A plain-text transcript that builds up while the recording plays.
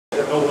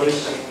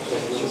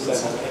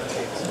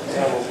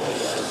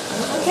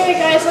Okay,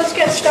 guys, let's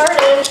get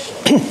started.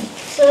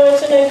 So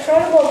it's an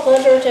incredible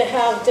pleasure to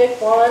have Dick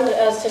Bond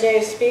as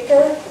today's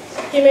speaker.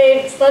 He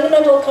made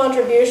fundamental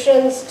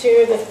contributions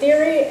to the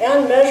theory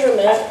and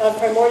measurement of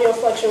primordial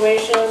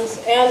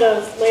fluctuations and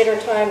of later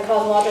time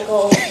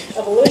cosmological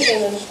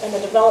evolution and the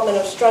development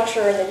of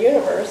structure in the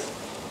universe.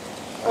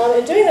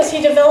 In doing this, he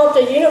developed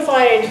a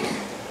unified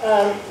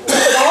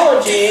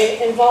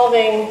methodology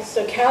involving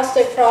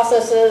stochastic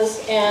processes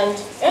and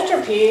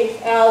entropy,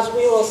 as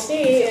we will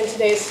see in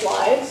today's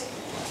slides.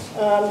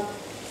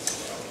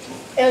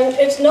 And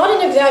it's not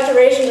an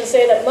exaggeration to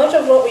say that much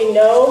of what we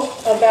know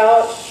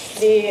about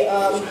the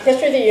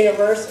history of the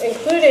universe,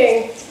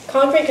 including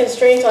concrete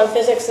constraints on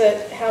physics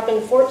that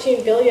happened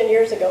 14 billion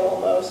years ago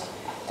almost,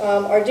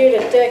 are due to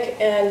Dick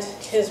and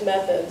his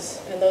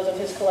methods and those of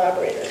his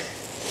collaborators.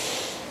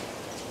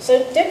 So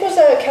Dick was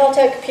a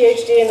Caltech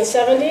PhD in the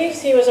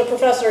 70s. He was a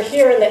professor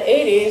here in the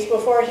 80s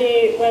before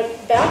he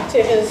went back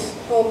to his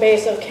home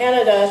base of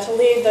Canada to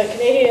lead the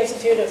Canadian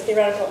Institute of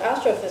Theoretical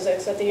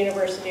Astrophysics at the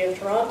University of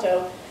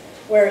Toronto,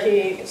 where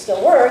he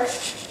still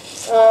works.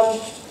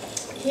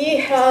 He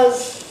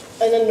has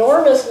an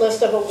enormous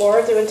list of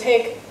awards. It would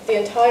take the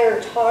entire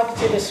talk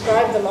to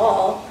describe them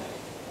all,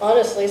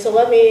 honestly. So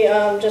let me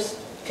just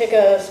pick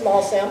a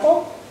small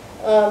sample.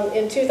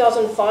 In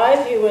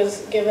 2005, he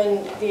was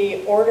given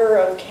the Order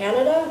of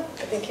Canada.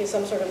 I think he's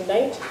some sort of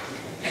knight.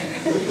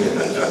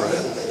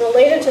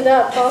 Related to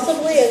that,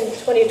 possibly in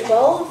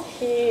 2012,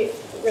 he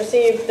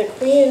received the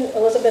Queen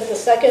Elizabeth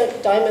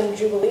II Diamond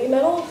Jubilee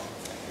Medal.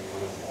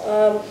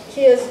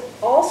 He is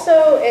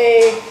also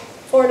a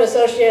foreign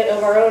associate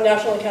of our own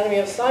National Academy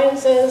of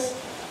Sciences.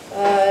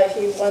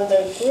 He won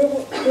the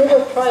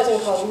Gruber Prize in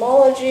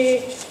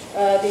Cosmology,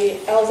 the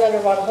Alexander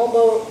von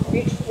Humboldt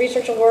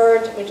Research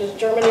Award, which is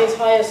Germany's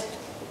highest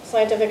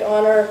scientific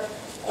honor,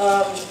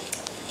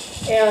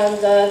 and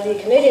the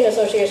Canadian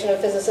Association of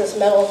Physicists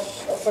Medal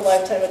for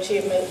Lifetime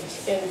Achievement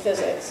in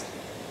Physics.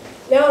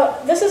 Now,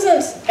 this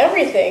isn't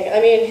everything. I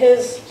mean,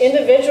 his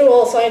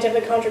individual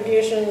scientific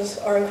contributions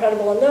are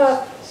incredible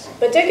enough,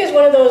 but Dick is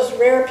one of those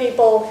rare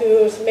people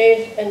who's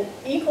made an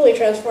equally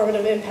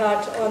transformative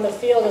impact on the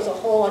field as a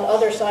whole on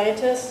other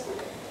scientists,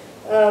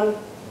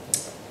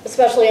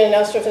 especially in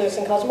astrophysics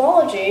and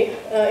cosmology,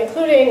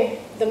 including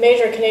the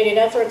major Canadian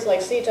efforts like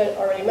CITA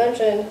already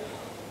mentioned,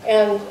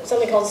 and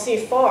something called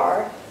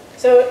CFAR.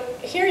 So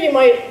here you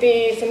might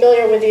be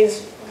familiar with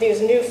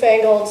these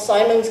newfangled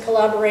Simons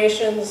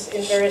collaborations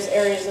in various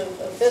areas of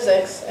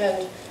physics,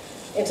 and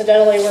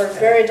incidentally, we're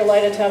very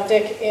delighted to have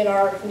Dick in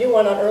our new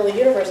one on early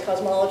universe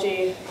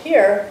cosmology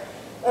here.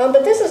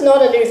 But this is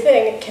not a new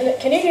thing.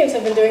 Canadians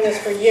have been doing this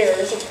for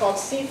years. It's called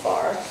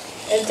CFAR.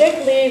 And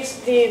Dick leads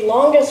the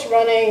longest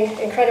running,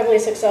 incredibly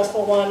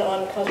successful one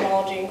on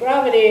cosmology and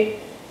gravity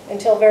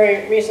until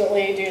very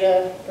recently, due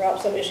to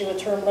perhaps some issue with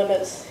term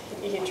limits,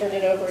 he turned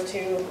it over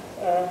to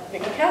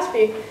Vicky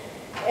Caspi.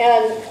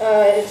 And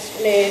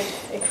it's made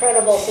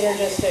incredible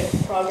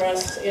synergistic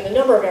progress in a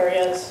number of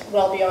areas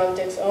well beyond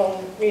Dick's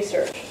own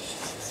research.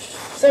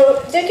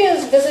 So Dick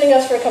is visiting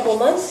us for a couple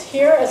months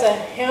here as a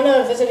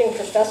Hanna visiting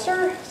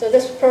professor. So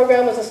this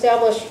program was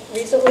established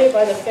recently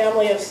by the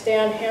family of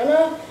Stan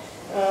Hanna,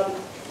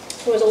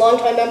 who was a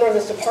longtime member of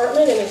this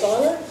department in his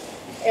honor,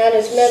 and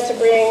is meant to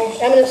bring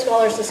eminent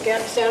scholars to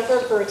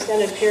Stanford for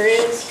extended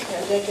periods,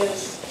 and Dick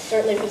is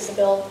certainly fits the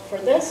bill for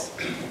this.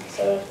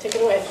 So take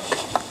it away.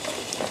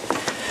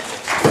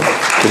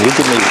 Can you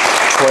give me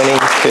 20,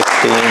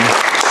 15,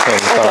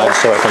 and 5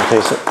 so I can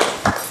pace it?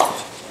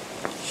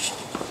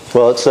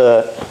 Well, it's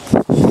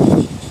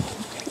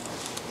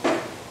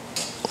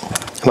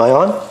am I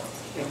on?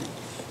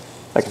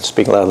 I can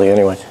speak loudly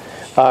anyway.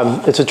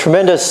 It's a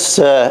tremendous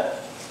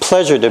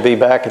pleasure to be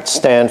back at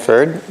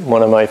Stanford,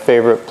 one of my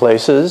favorite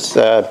places.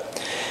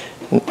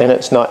 And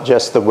it's not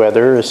just the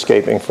weather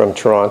escaping from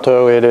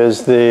Toronto, it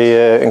is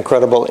the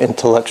incredible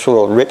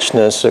intellectual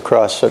richness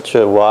across such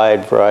a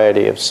wide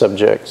variety of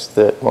subjects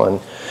that one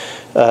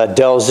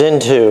delves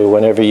into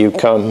whenever you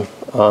come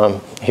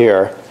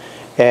here.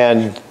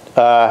 And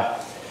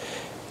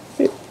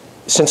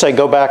since I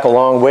go back a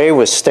long way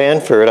with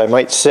Stanford, I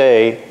might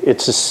say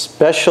it's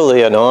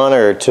especially an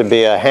honor to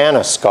be a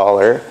Hanna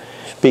scholar,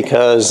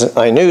 because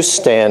I knew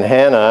Stan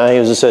Hanna. He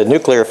was a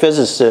nuclear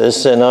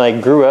physicist, and I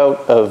grew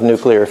out of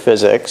nuclear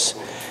physics,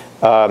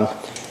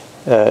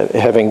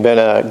 having been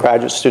a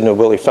graduate student of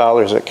Willie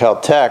Fowler's at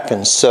Caltech,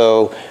 and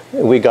so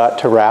we got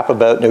to rap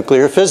about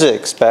nuclear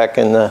physics back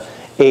in the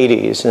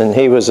 80s, and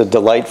he was a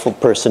delightful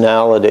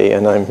personality,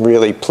 and I'm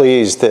really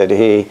pleased that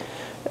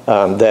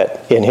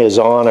that in his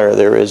honor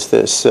there is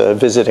this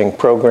visiting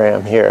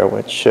program here,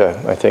 which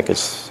I think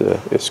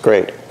is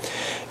great.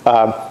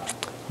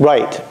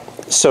 Right.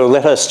 So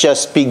let us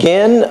just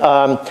begin.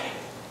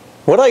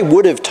 What I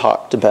would have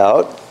talked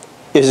about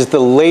is the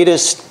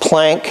latest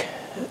Planck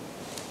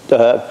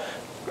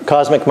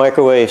cosmic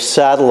microwave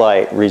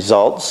satellite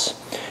results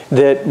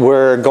that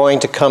were going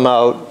to come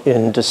out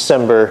in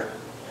December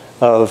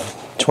of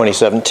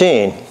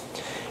 2017.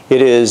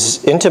 It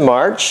is into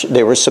March.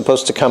 They were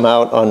supposed to come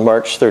out on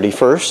March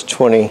 31st,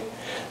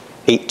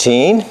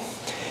 2018.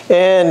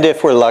 And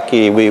if we're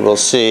lucky, we will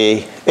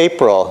see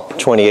April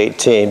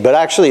 2018. But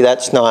actually,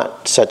 that's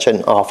not such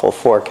an awful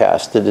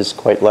forecast. It is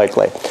quite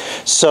likely.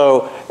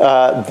 So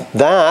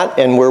that,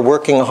 and we're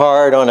working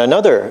hard on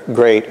another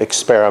great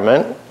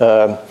experiment,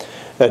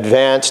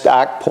 advanced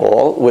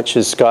ACPOL, which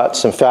has got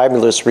some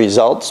fabulous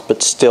results,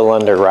 but still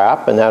under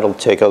wrap, and that'll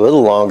take a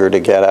little longer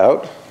to get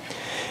out.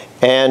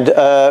 And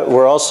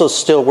we're also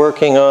still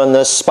working on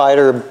the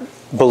Spider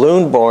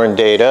balloon-borne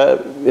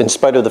data, in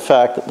spite of the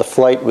fact that the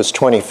flight was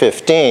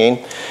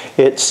 2015.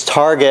 Its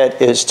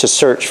target is to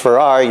search for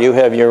R. You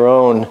have your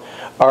own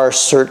R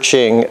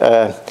searching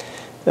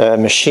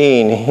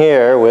machine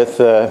here with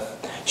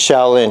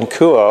Shaolin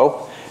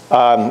Kuo.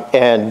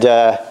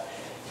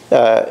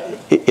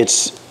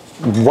 It's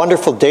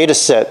wonderful data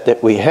set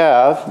that we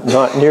have,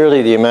 not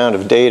nearly the amount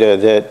of data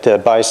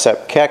that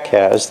Bicep Keck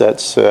has.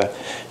 That's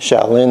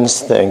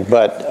Shaolin's thing,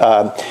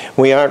 but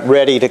we aren't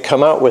ready to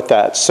come out with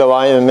that. So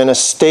I am in a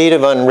state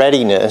of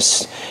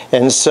unreadiness,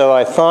 and so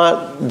I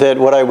thought that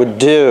what I would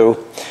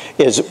do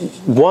is,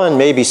 one,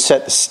 maybe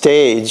set the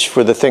stage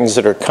for the things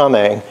that are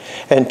coming,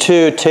 and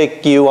two,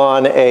 take you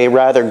on a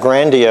rather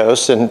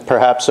grandiose and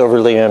perhaps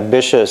overly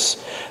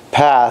ambitious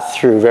path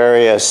through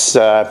various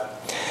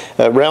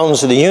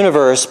realms of the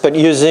universe, but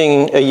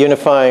using a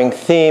unifying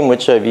theme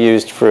which I've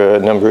used for a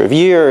number of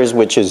years,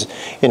 which is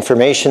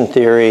information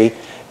theory,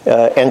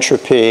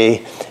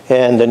 entropy,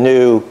 and the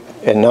new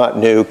and not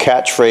new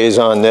catchphrase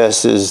on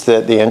this is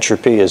that the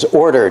entropy is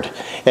ordered,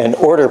 and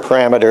order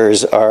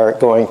parameters are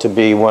going to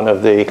be one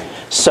of the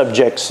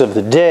subjects of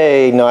the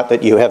day. Not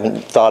that you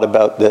haven't thought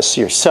about this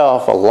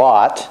yourself a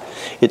lot,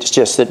 it's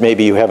just that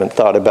maybe you haven't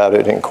thought about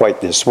it in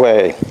quite this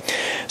way.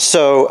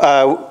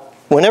 So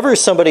whenever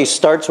somebody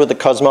starts with a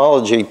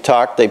cosmology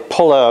talk, they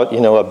pull out,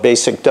 a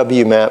basic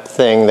WMAP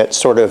thing that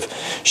sort of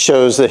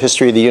shows the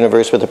history of the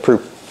universe with a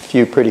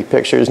few pretty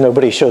pictures.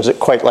 Nobody shows it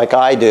quite like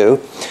I do.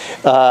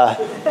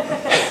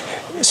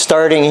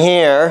 Starting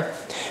here,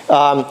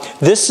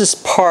 this is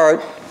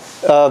part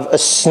of a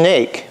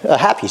snake, a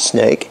happy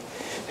snake,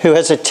 who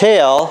has a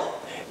tail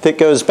that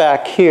goes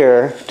back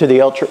here to the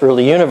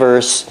ultra-early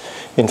universe,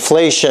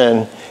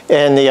 inflation,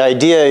 and the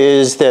idea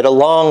is that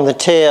along the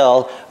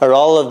tail are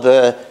all of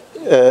the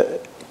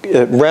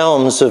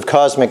realms of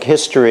cosmic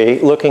history,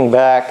 looking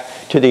back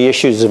to the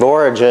issues of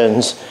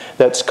origins.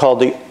 That's called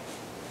the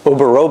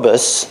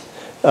Oberobus,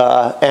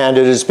 and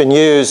it has been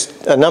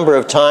used a number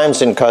of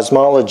times in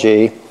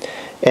cosmology,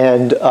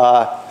 and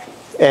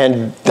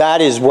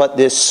that is what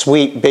this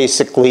suite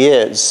basically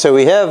is. So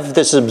we have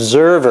this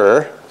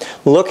observer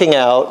looking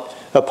out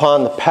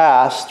upon the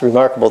past,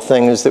 remarkable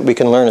thing is that we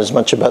can learn as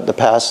much about the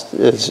past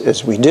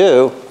as we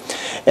do,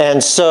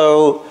 and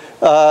so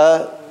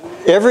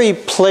every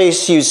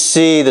place you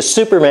see the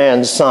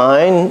Superman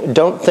sign,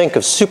 don't think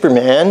of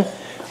Superman,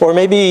 or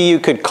maybe you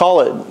could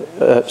call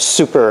it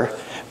super,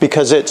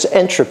 because it's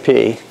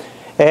entropy.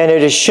 And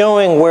it is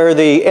showing where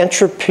the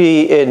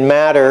entropy in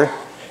matter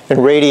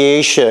and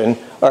radiation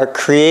are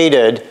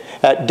created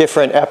at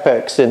different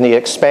epochs in the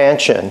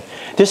expansion.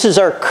 This is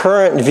our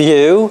current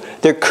view.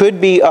 There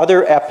could be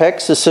other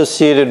epochs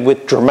associated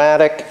with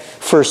dramatic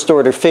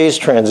first-order phase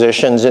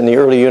transitions in the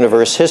early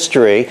universe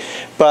history,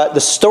 but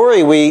the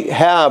story we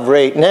have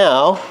right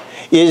now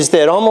is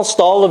that almost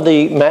all of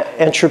the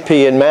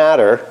entropy in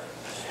matter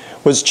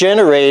was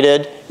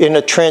generated in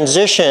a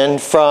transition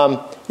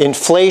from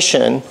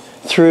inflation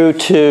through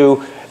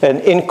to an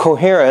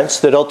incoherence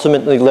that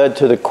ultimately led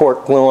to the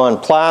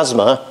quark-gluon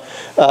plasma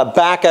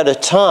back at a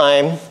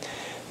time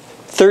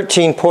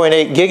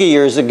 13.8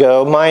 gigayears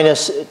ago,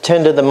 minus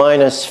 10 to the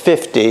minus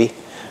 50.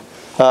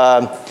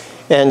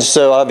 And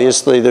so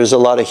obviously there's a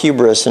lot of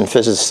hubris in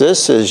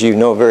physicists, as you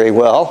know very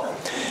well.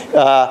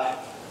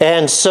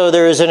 And so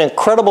there is an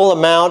incredible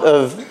amount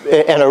of,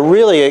 and a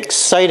really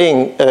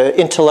exciting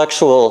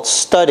intellectual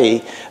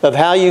study of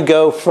how you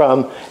go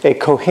from a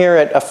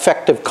coherent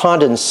effective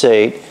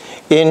condensate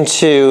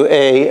into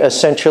a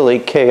essentially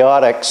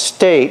chaotic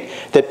state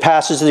that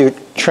passes through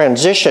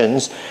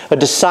transitions, a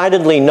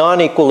decidedly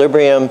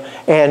non-equilibrium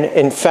and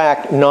in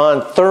fact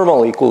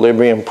non-thermal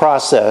equilibrium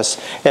process.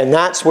 And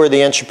that's where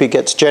the entropy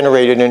gets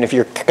generated, and if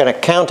you're going to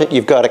count it,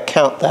 you've got to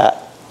count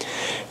that.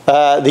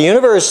 The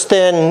universe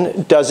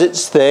then does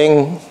its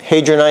thing,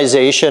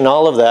 hadronization,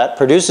 all of that,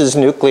 produces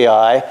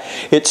nuclei.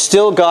 It's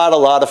still got a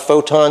lot of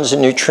photons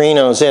and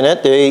neutrinos in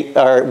it. They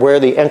are where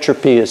the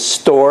entropy is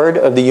stored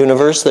of the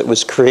universe that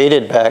was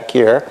created back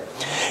here.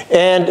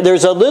 And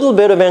there's a little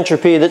bit of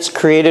entropy that's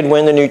created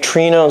when the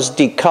neutrinos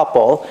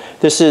decouple.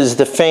 This is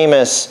the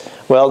famous,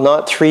 well,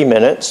 not 3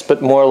 minutes,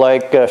 but more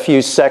like a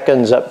few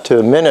seconds up to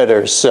a minute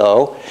or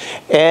so.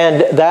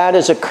 And that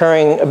is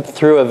occurring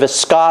through a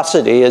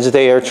viscosity as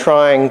they are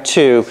trying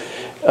to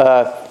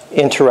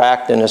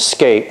interact and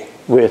escape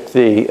with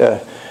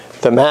the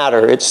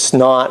matter. It's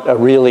not a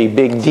really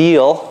big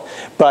deal.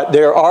 But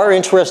there are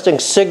interesting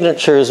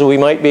signatures we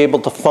might be able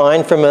to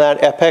find from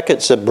that epoch.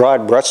 It's a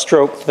broad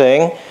brushstroke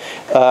thing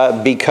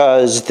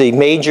because the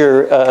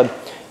major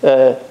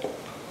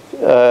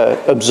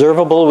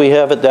observable we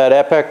have at that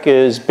epoch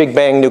is Big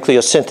Bang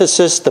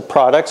nucleosynthesis, the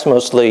products,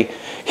 mostly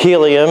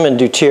helium and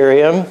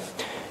deuterium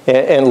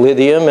and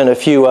lithium and a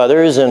few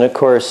others. And of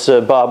course,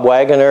 Bob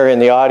Wagner in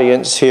the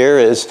audience here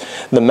is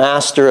the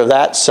master of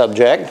that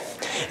subject.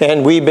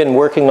 And we've been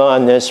working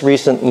on this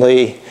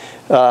recently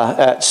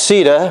at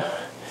CITA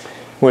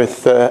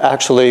with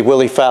actually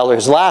Willie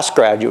Fowler's last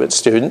graduate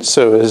student.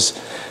 So his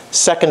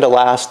second to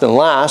last and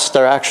last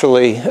are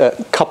actually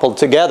coupled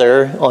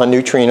together on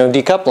neutrino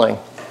decoupling.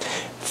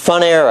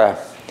 Fun era.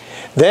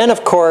 Then,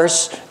 of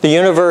course, the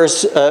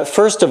universe,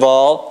 first of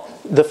all,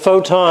 the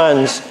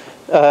photons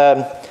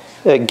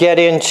get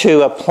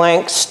into a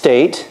Planck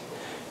state.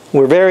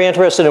 We're very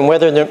interested in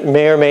whether there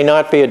may or may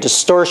not be a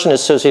distortion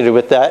associated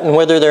with that, and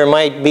whether there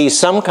might be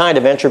some kind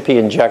of entropy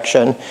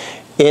injection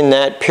in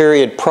that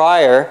period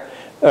prior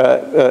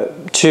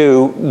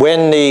to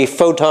when the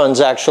photons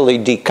actually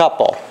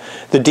decouple.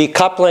 The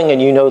decoupling,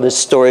 and you know this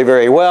story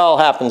very well,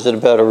 happens at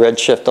about a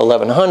redshift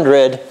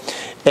 1100.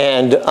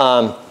 And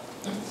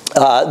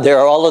there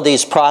are all of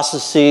these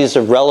processes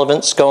of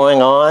relevance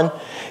going on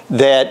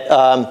that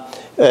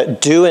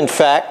do in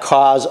fact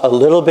cause a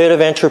little bit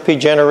of entropy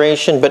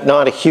generation, but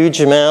not a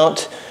huge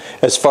amount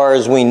as far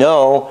as we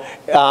know.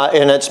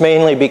 And it's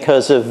mainly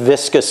because of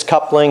viscous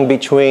coupling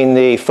between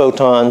the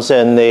photons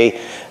and the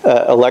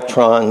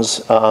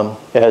electrons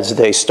as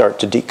they start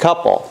to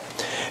decouple.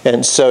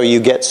 And so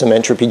you get some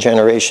entropy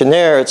generation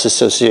there. It's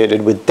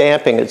associated with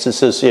damping. It's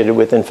associated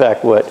with, in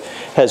fact, what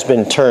has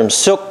been termed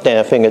silk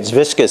damping. It's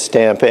viscous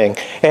damping.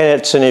 And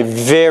it's a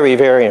very,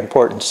 very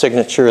important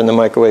signature in the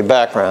microwave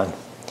background.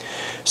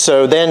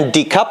 So then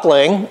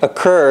decoupling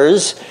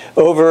occurs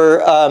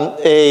over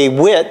a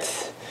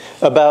width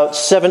about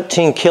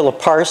 17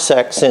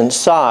 kiloparsecs in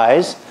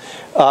size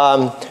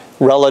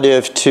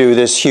relative to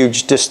this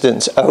huge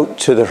distance out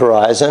to the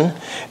horizon.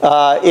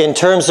 In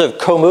terms of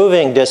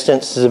co-moving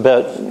distance, is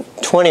about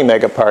 20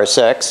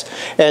 megaparsecs.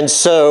 And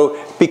so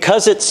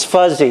because it's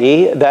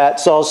fuzzy,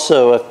 that's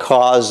also a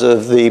cause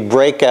of the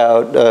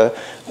breakout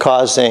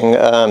causing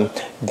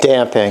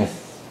damping.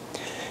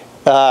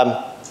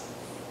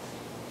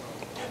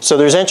 So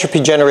there's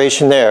entropy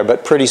generation there,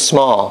 but pretty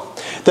small.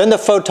 Then the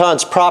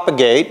photons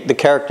propagate. The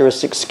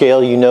characteristic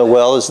scale you know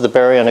well is the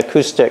baryon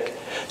acoustic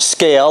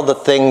scale, the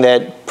thing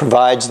that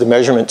provides the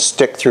measurement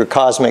stick through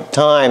cosmic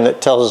time that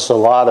tells us a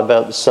lot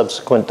about the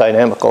subsequent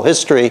dynamical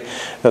history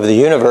of the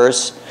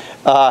universe.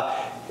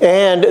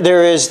 And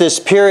there is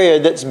this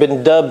period that's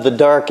been dubbed the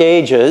Dark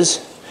Ages,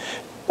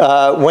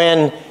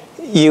 when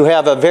you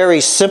have a very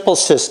simple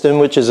system,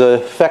 which is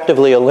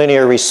effectively a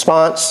linear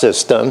response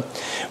system,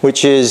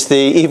 which is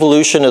the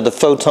evolution of the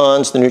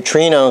photons, the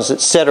neutrinos,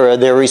 etc.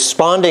 They're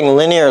responding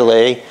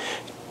linearly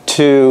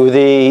to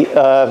the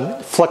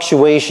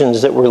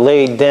fluctuations that were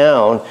laid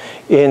down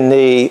in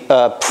the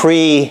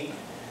pre-heating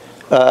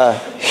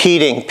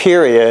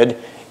period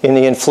in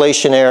the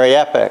inflationary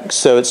epoch.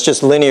 So it's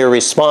just linear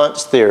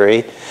response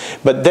theory.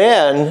 But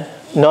then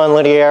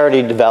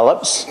nonlinearity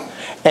develops,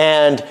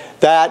 and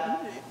that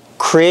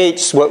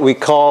creates what we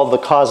call the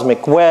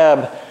cosmic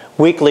web,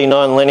 weakly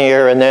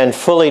nonlinear and then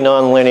fully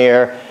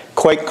nonlinear,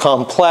 quite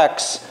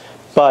complex,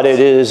 but it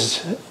is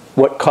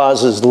what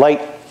causes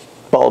light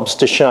bulbs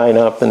to shine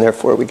up, and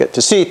therefore we get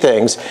to see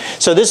things.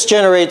 So this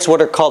generates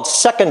what are called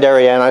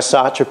secondary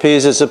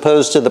anisotropies as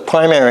opposed to the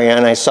primary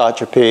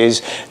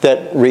anisotropies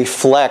that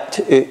reflect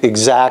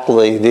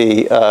exactly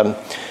the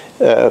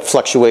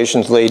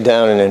fluctuations laid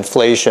down in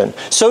inflation.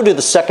 So do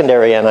the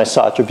secondary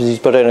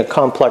anisotropies, but in a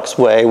complex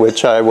way,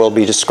 which I will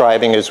be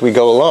describing as we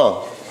go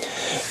along.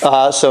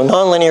 So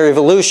nonlinear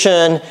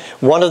evolution,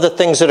 one of the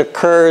things that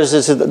occurs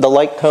is that the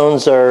light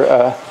cones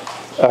are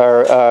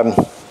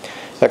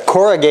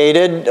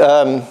corrugated,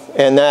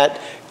 and that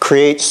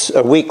creates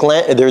a weak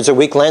there's a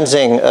weak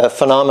lensing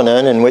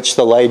phenomenon in which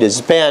the light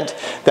is bent.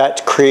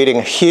 That's creating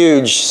a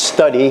huge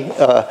study,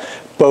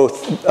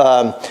 both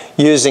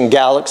using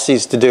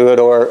galaxies to do it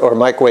or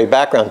microwave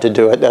background to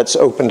do it. That's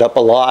opened up a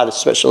lot,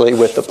 especially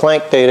with the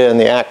Planck data and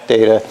the ACT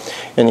data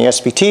and the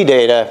SPT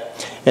data.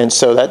 And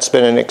so that's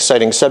been an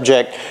exciting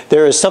subject.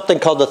 There is something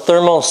called the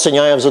thermal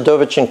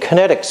Sinyaev-Zadovich and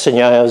kinetic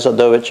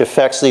Sinyaev-Zadovich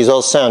effects. These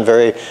all sound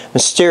very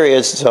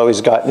mysterious. It's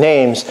always got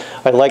names.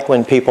 I like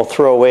when people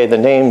throw away the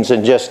names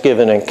and just give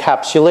an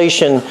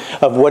encapsulation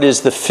of what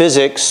is the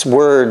physics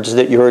words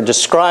that you're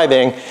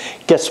describing.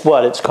 Guess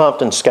what? It's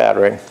Compton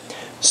scattering.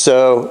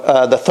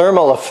 So the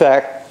thermal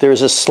effect,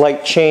 there's a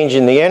slight change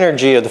in the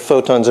energy of the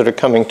photons that are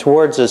coming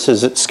towards us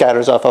as it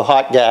scatters off a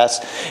hot gas.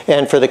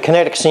 And for the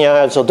kinetic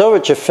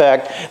Sinyaev-Zadovich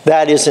effect,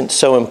 that isn't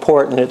so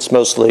important. It's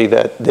mostly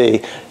that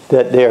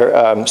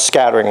they're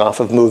scattering off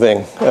of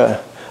moving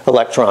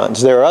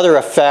electrons. There are other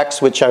effects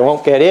which I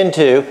won't get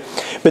into.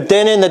 But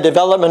then in the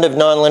development of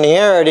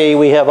nonlinearity,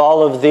 we have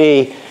all of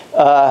the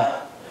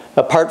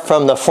apart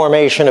from the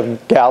formation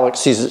of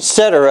galaxies,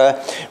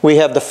 etc., we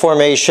have the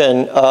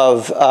formation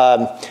of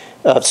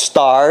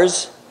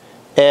stars,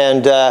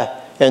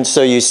 and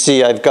so you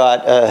see I've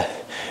got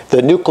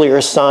the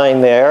nuclear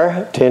sign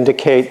there to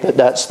indicate that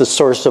that's the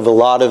source of a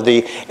lot of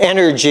the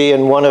energy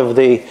in one of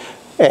the,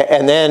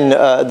 and then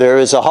there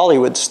is a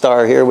Hollywood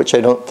star here, which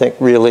I don't think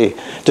really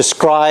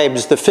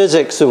describes the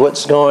physics of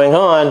what's going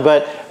on,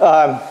 but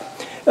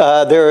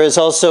there is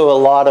also a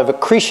lot of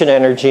accretion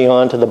energy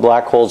onto the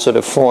black holes that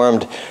have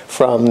formed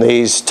from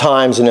these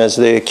times and as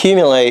they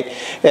accumulate.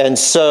 And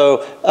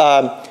so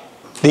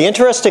the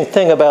interesting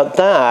thing about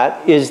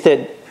that is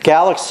that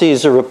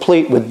galaxies are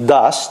replete with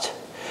dust,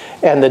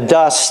 and the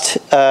dust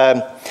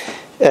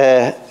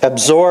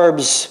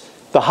absorbs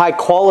the high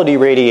quality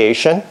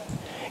radiation,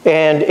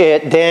 and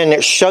it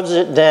then shoves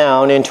it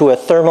down into a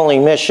thermal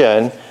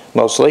emission,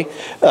 mostly,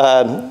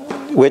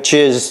 which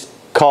is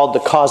called the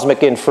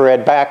cosmic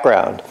infrared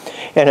background.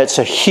 And it's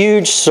a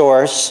huge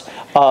source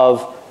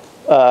of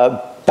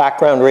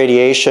background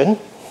radiation,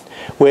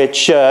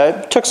 which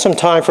took some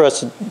time for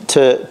us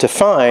to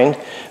find,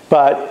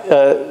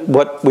 but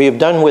what we have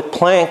done with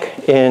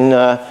Planck in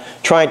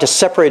trying to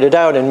separate it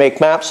out and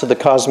make maps of the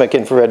cosmic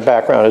infrared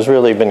background has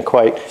really been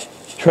quite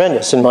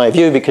tremendous in my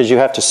view, because you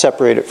have to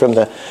separate it from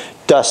the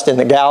dust in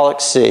the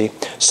galaxy.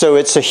 So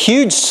it's a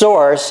huge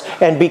source,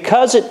 and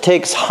because it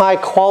takes high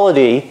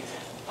quality,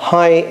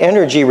 high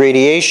energy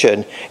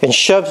radiation and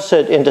shoves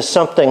it into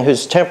something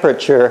whose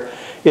temperature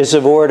is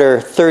of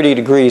order 30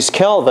 degrees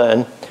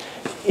Kelvin,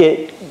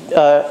 it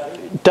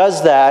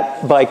does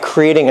that by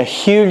creating a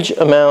huge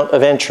amount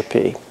of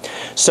entropy.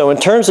 So in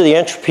terms of the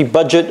entropy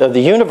budget of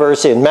the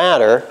universe in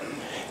matter,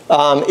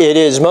 it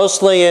is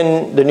mostly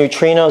in the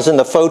neutrinos and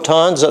the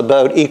photons,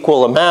 about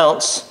equal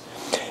amounts,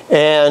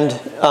 and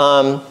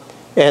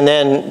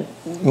then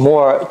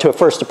more to a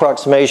first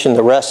approximation,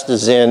 the rest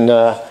is in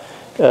the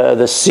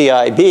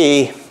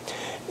CIB.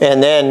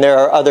 And then there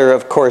are other,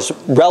 of course,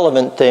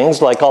 relevant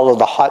things like all of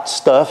the hot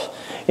stuff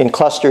in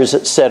clusters,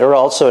 etc.,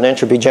 also an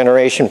entropy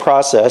generation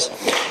process.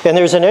 And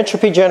there's an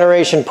entropy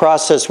generation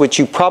process which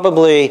you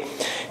probably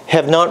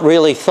have not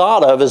really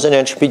thought of as an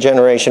entropy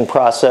generation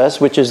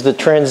process, which is the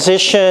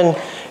transition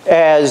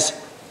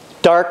as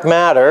dark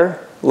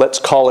matter, let's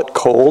call it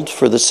cold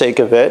for the sake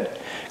of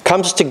it,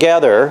 comes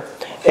together,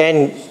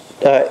 and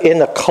in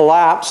the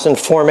collapse and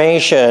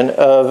formation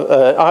of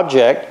an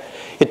object,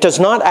 it does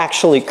not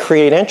actually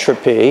create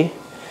entropy.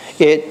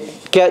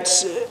 It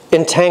gets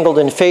entangled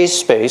in phase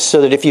space,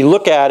 so that if you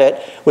look at it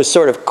with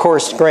sort of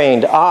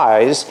coarse-grained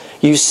eyes,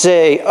 you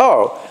say,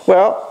 oh,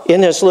 well,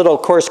 in this little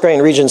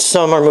coarse-grained region,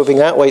 some are moving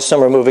that way,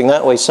 some are moving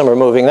that way, some are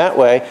moving that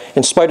way,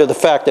 in spite of the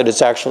fact that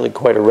it's actually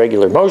quite a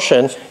regular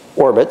motion,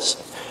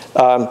 orbits.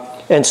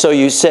 And so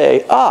you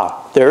say,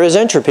 ah, there is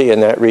entropy in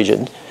that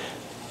region.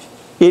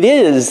 It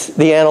is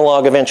the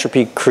analog of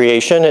entropy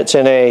creation. It's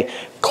in a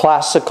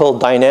classical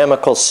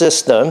dynamical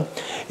system,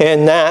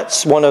 and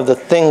that's one of the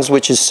things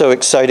which is so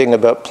exciting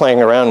about playing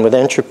around with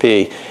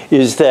entropy,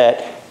 is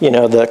that, you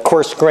know, the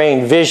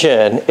coarse-grained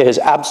vision is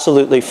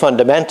absolutely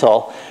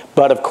fundamental,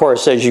 but of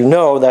course, as you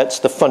know, that's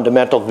the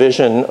fundamental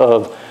vision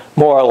of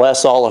more or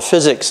less all of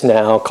physics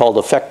now, called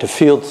effective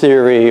field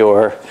theory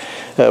or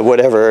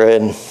whatever,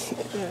 in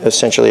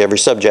essentially every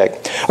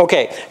subject.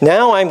 Okay,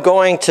 now I'm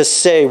going to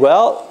say,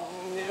 well,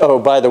 oh,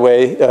 by the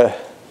way,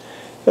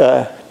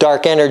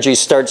 dark energy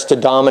starts to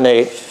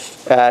dominate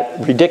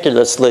at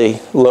ridiculously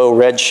low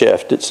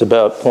redshift. It's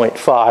about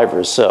 0.5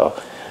 or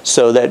so.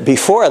 So that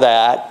before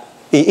that,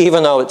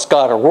 even though it's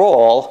got a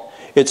role,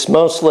 it's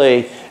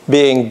mostly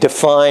being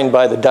defined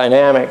by the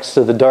dynamics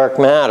of the dark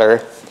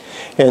matter.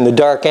 And the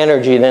dark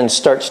energy then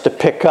starts to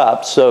pick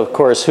up. So, of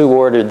course, who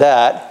ordered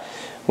that?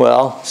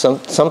 Well,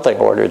 something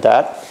ordered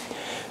that.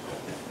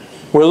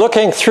 We're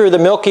looking through the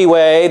Milky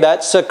Way.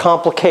 That's a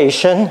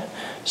complication.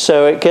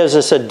 So it gives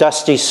us a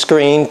dusty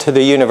screen to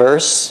the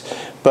universe,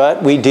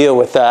 but we deal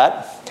with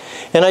that.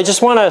 And I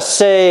just want to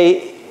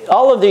say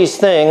all of these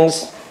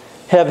things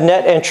have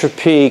net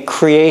entropy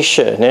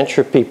creation,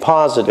 entropy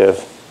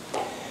positive.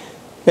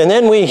 And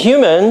then we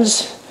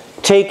humans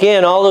take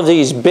in all of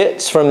these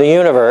bits from the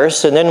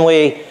universe, and then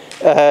we,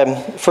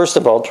 first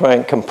of all, try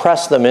and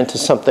compress them into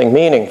something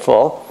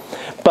meaningful.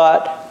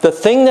 But the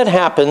thing that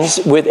happens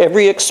with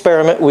every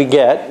experiment we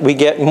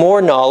get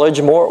more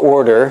knowledge, more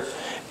order,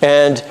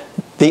 and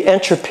the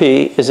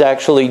entropy is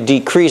actually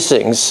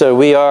decreasing. So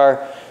we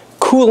are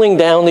cooling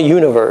down the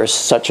universe,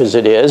 such as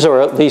it is,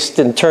 or at least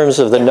in terms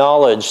of the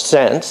knowledge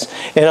sense.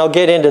 And I'll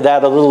get into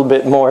that a little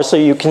bit more. So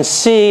you can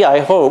see,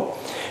 I hope,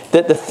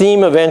 that the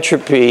theme of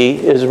entropy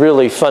is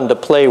really fun to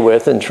play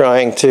with in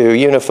trying to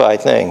unify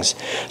things.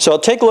 So I'll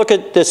take a look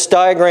at this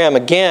diagram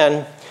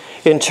again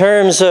in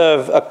terms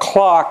of a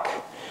clock,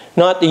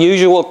 not the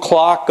usual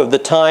clock of the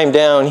time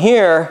down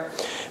here,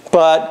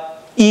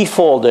 but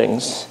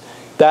E-foldings.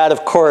 That,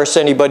 of course,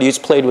 anybody who's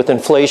played with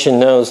inflation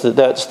knows that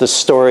that's the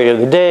story of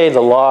the day,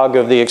 the log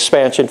of the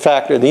expansion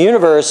factor of the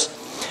universe.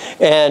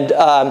 And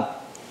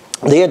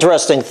the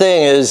interesting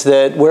thing is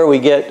that where we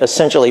get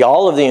essentially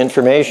all of the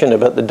information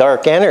about the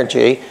dark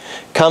energy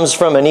comes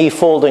from an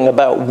E-folding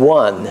about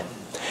 1.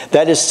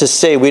 That is to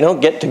say, we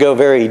don't get to go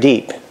very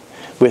deep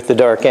with the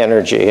dark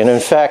energy. And in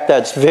fact,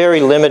 that's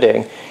very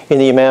limiting in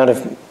the amount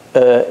of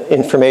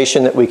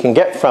information that we can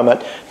get from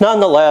it.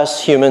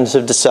 Nonetheless, humans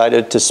have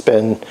decided to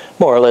spend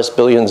more or less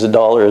billions of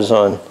dollars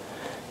on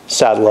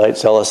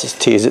satellites,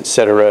 LSTs, et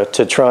cetera,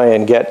 to try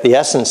and get the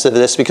essence of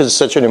this because it's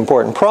such an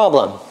important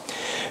problem.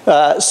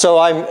 So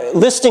I'm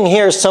listing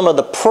here some of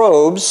the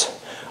probes.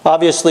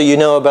 Obviously, you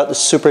know about the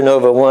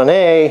supernova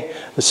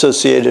 1A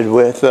associated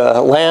with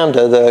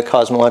lambda, the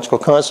cosmological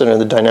constant, or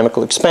the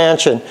dynamical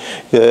expansion,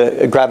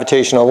 the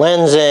gravitational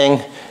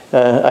lensing.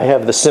 I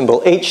have the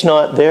symbol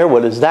H0 there.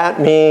 What does that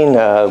mean?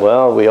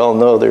 Well, we all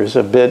know there's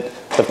a bit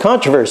of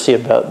controversy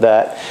about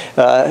that,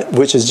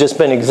 which has just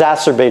been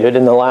exacerbated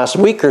in the last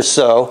week or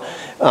so.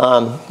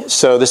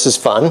 So this is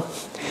fun.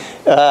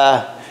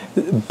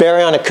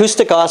 Baryon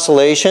acoustic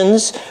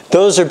oscillations,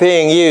 those are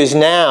being used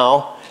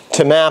now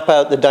to map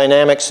out the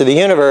dynamics of the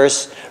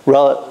universe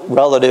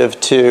relative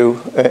to,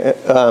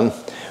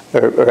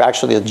 or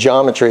actually the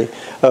geometry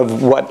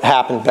of what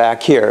happened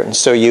back here. And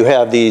so you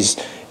have these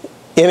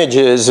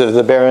images of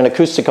the baryon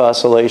acoustic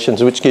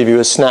oscillations which give you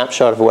a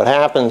snapshot of what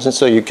happens, and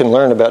so you can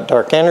learn about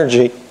dark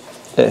energy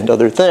and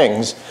other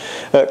things.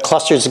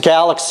 Clusters of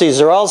galaxies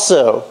are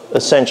also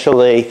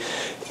essentially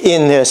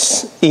in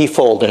this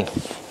E-folding.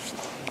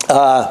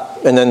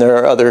 And then there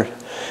are other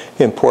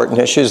important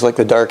issues like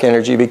the dark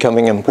energy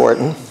becoming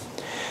important.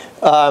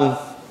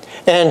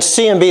 And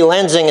CMB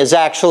lensing is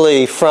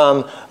actually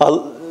from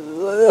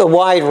a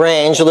wide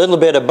range, a little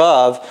bit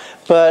above,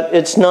 but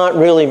it's not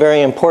really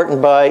very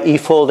important by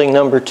E-folding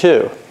number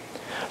 2.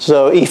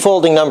 So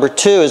E-folding number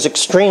 2 is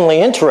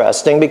extremely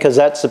interesting because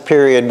that's the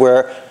period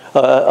where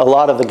a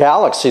lot of the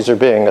galaxies are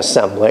being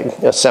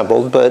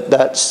assembled, but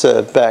that's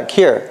back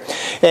here.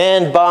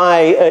 And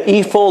by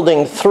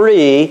E-folding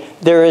 3,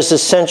 there is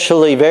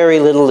essentially very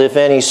little, if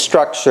any,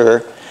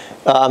 structure.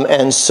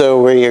 And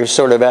so we're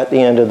sort of at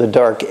the end of the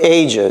dark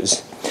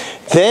ages.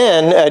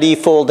 Then at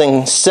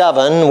E-folding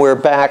 7, we're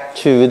back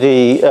to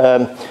the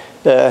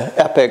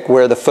epoch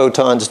where the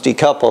photons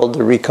decoupled,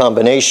 the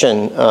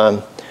recombination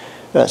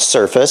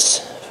surface,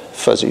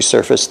 fuzzy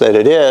surface that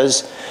it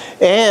is,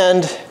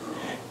 and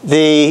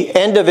the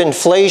end of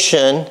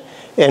inflation.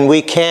 And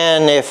we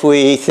can, if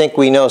we think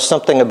we know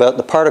something about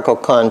the particle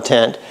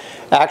content,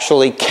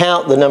 actually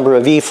count the number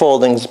of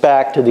E-foldings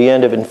back to the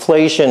end of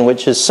inflation,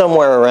 which is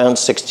somewhere around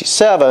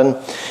 67.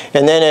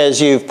 And then, as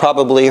you've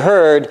probably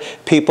heard,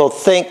 people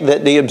think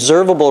that the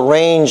observable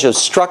range of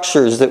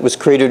structures that was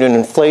created in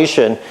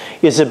inflation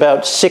is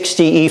about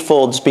 60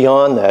 E-folds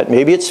beyond that.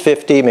 Maybe it's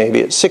 50, maybe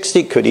it's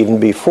 60, could even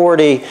be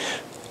 40.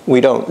 We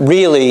don't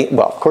really,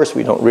 well, of course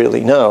we don't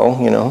really know,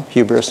 you know,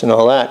 hubris and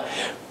all that.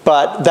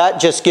 But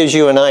that just gives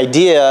you an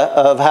idea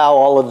of how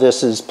all of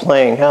this is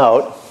playing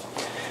out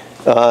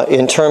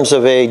in terms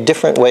of a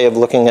different way of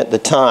looking at the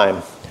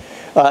time.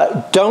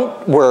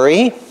 Don't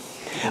worry.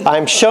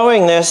 I'm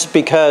showing this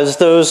because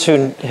those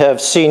who have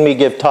seen me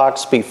give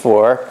talks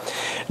before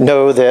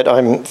know that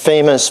I'm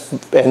famous,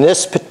 and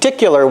this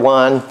particular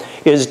one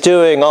is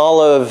doing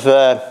all of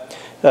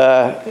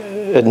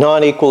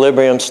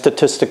non-equilibrium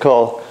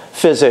statistical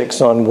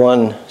physics on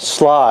one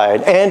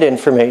slide, and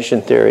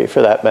information theory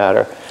for that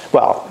matter.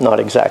 Well,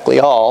 not exactly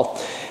all.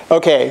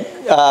 Okay,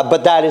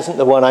 but that isn't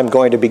the one I'm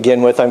going to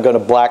begin with. I'm going to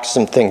black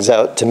some things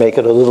out to make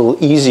it a little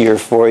easier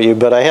for you,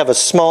 but I have a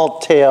small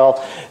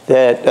tale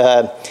that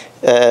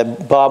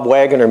Bob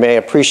Wagner may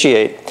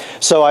appreciate.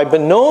 So I've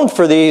been known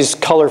for these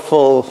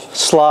colorful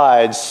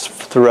slides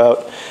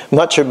throughout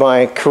much of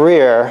my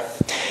career,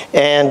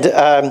 and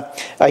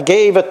I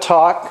gave a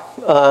talk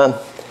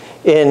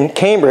in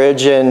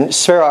Cambridge, and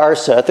Sverre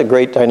Arseth, the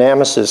great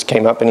dynamicist,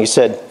 came up and he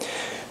said,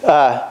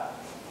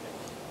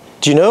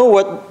 do you know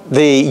what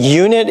the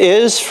unit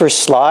is for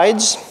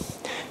slides?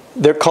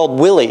 They're called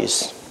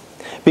willies,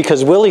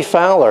 because Willie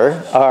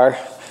Fowler, our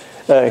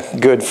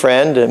good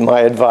friend and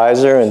my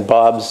advisor and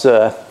Bob's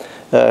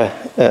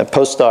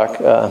postdoc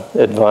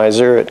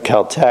advisor at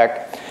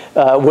Caltech,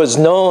 was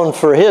known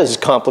for his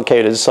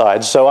complicated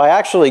slides. So I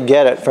actually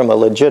get it from a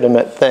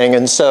legitimate thing.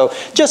 And so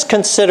just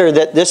consider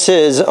that this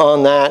is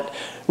on that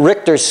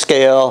Richter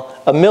scale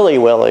a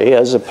milli-willy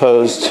as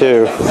opposed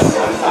to...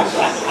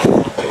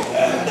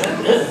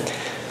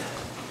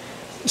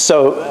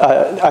 So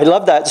I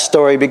love that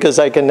story because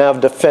I can now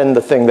defend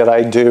the thing that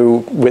I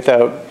do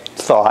without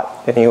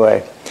thought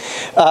anyway.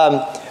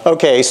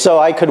 Okay, so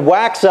I could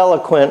wax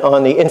eloquent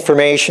on the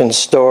information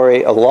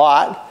story a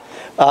lot.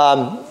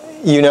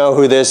 You know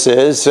who this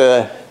is,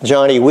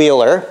 Johnny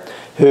Wheeler,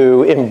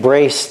 who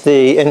embraced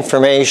the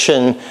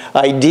information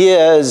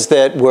ideas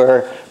that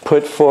were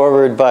put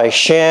forward by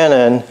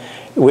Shannon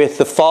with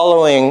the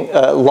following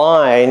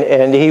line,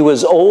 and he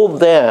was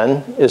old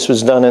then, this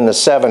was done in the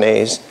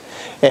 70s,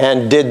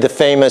 and did the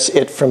famous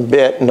it from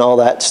bit and all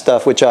that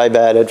stuff, which I've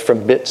added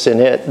from bits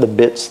in it. The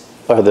bits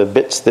are the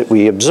bits that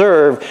we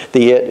observe.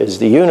 The it is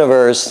the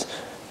universe.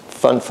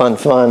 Fun, fun,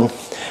 fun.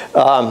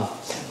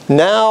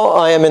 Now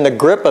I am in the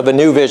grip of a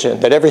new vision,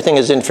 that everything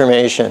is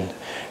information.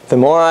 The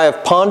more I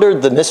have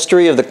pondered the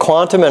mystery of the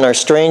quantum and our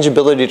strange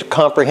ability to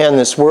comprehend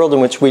this world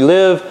in which we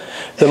live,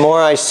 the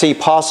more I see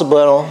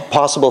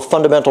possible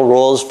fundamental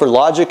roles for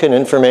logic and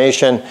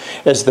information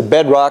as the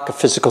bedrock of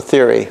physical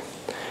theory.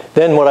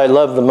 Then what I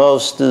love the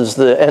most is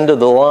the end of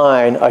the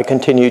line, I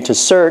continue to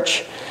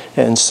search,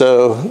 and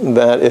so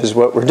that is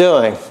what we're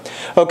doing.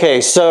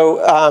 Okay, so,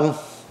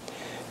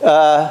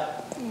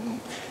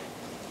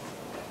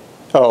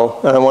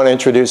 and I want to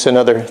introduce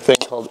another thing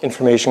called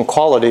information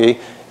quality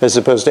as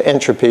opposed to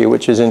entropy,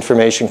 which is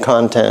information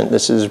content.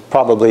 This is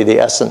probably the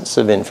essence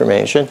of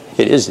information.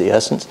 It is the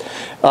essence.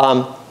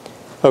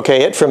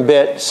 Okay, it from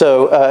bit.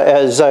 So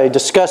as I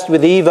discussed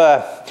with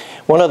Eva,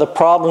 one of the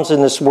problems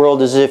in this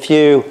world is if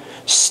you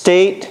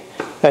state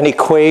an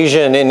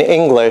equation in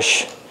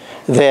English,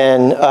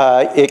 then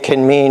it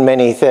can mean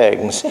many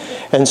things.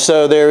 And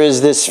so there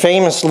is this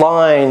famous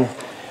line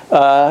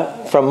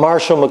from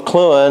Marshall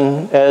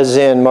McLuhan, as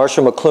in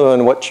Marshall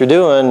McLuhan, what you're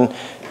doing,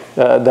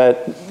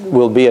 that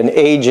will be an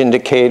age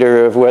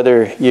indicator of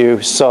whether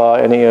you saw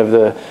any of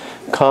the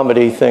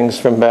comedy things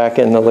from back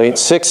in the late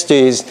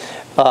 60s.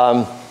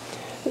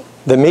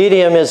 The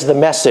medium is the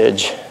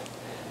message.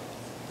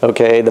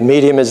 Okay, the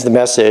medium is the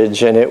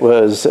message, and it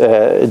was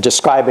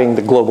describing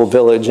the global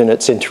village and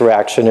its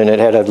interaction, and it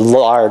had a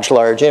large,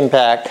 large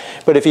impact.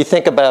 But if you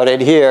think about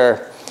it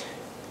here,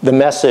 the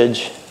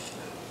message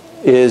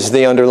is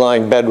the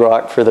underlying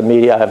bedrock for the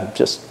media. I'm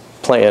just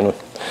playing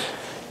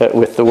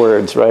with the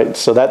words, right?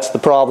 So that's the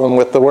problem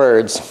with the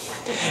words.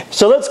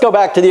 So let's go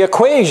back to the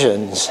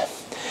equations.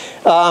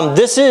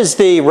 This is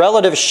the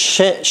relative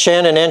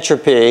Shannon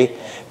entropy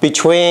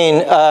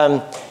between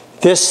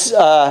this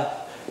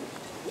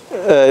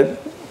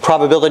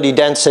probability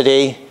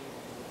density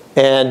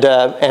and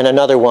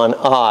another one,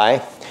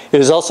 I.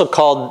 It is also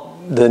called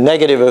the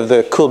negative of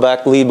the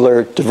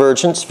Kullback-Leibler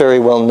divergence, very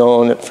well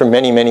known for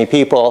many, many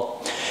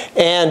people.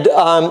 And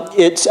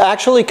it's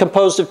actually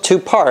composed of two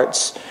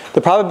parts. The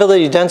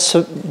probability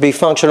density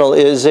functional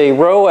is a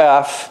rho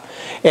f,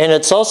 and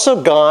it's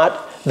also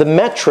got the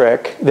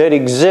metric that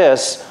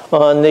exists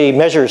on the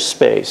measure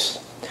space.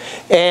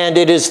 And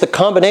it is the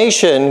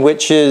combination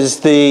which is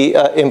the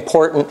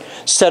important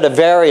set of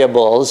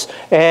variables.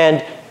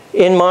 And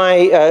in my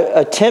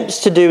attempts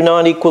to do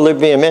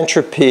non-equilibrium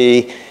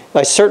entropy,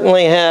 I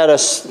certainly had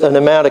an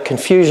amount of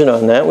confusion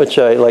on that, which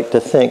I like to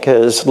think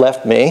has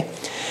left me.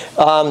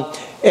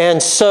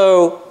 And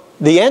so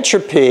the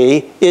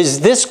entropy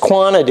is this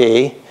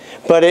quantity,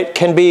 but it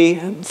can be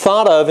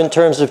thought of in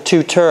terms of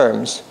two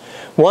terms.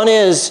 One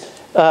is,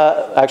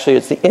 actually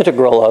it's the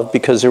integral of,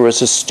 because there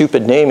was a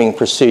stupid naming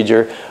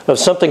procedure, of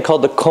something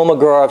called the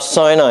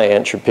Kolmogorov-Sinai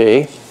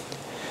entropy,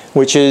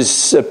 which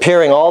is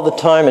appearing all the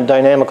time in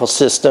dynamical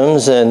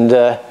systems,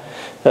 and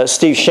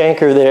Steve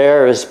Shanker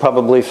there is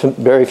probably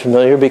very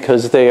familiar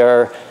because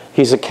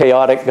he's a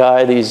chaotic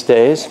guy these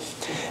days.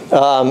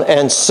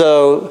 And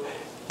so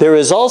there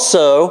is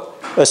also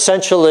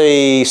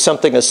essentially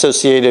something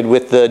associated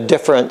with the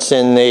difference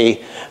in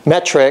the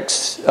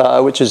metrics,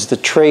 which is the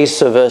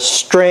trace of a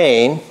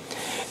strain.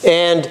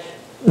 And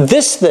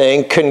this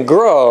thing can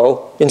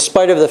grow in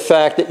spite of the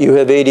fact that you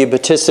have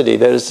adiabaticity.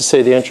 That is to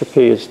say, the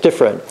entropy is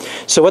different.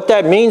 So what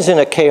that means in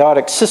a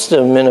chaotic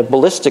system, in a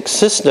ballistic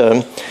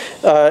system,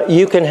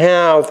 you can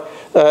have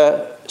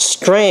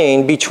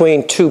strain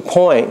between 2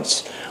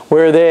 points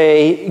where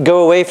they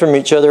go away from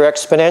each other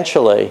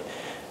exponentially.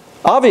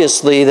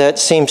 Obviously, that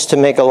seems to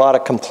make a lot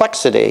of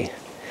complexity,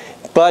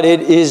 but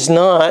it is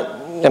not,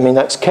 I mean,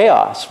 that's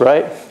chaos,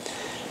 right?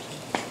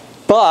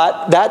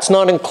 But that's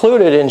not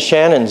included in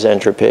Shannon's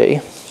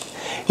entropy.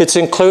 It's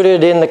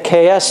included in the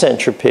KS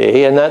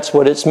entropy, and that's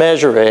what it's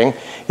measuring.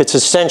 It's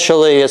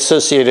essentially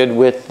associated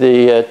with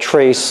the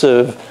trace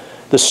of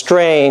the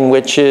strain,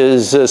 which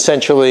is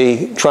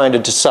essentially trying to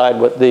decide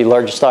what the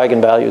largest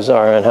eigenvalues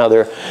are and how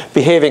they're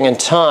behaving in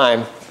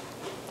time.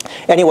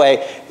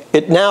 Anyway,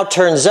 it now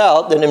turns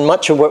out that in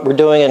much of what we're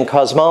doing in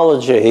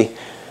cosmology,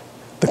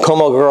 the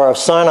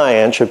Kolmogorov-Sinai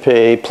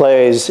entropy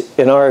plays,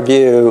 in our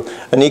view,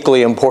 an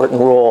equally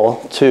important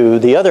role to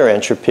the other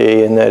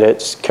entropy in that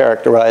it's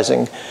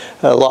characterizing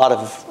a lot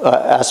of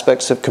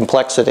aspects of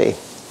complexity.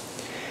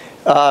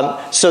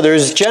 So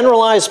there's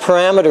generalized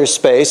parameter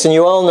space, and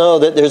you all know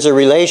that there's a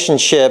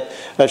relationship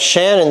of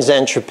Shannon's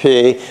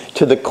entropy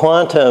to the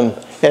quantum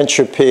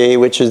entropy,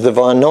 which is the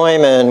von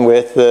Neumann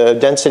with the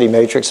density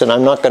matrix, and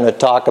I'm not going to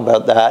talk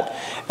about that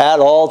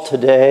at all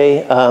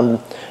today.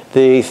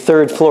 The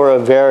third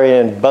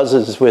fluorovariant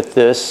buzzes with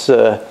this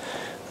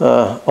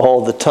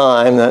all the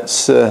time.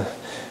 That's a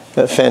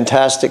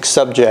fantastic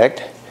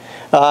subject.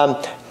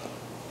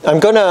 I'm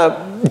going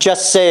to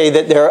just say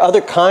that there are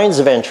other kinds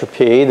of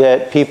entropy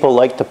that people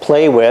like to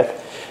play with,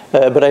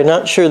 but I'm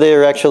not sure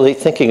they're actually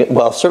thinking,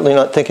 well, certainly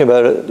not thinking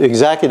about it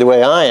exactly the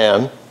way I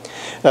am.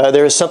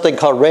 There is something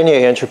called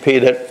Rényi entropy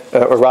that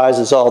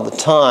arises all the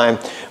time,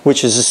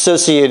 which is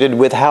associated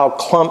with how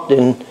clumped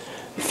in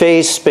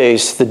phase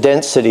space the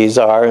densities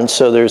are, and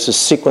so there's a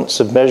sequence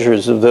of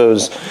measures of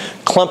those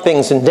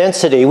clumpings in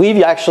density.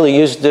 We've actually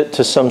used it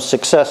to some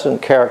success in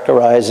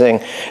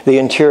characterizing the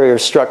interior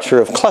structure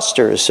of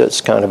clusters, so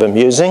it's kind of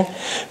amusing.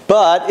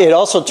 But it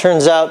also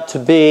turns out to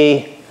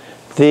be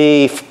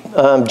the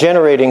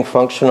generating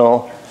function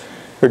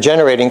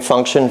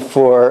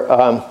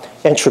for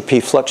entropy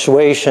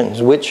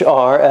fluctuations, which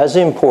are as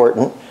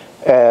important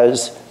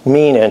as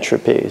mean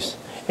entropies.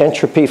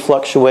 Entropy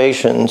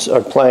fluctuations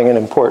are playing an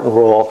important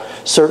role.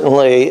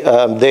 Certainly,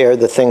 they are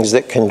the things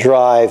that can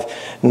drive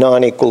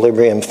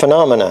non-equilibrium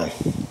phenomena.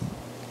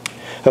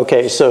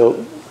 Okay,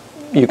 so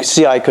you can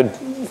see I could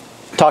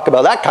talk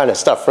about that kind of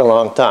stuff for a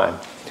long time.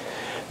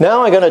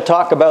 Now I'm going to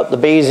talk about the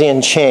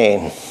Bayesian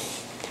chain.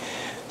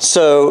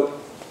 So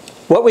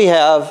what we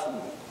have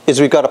is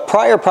we've got a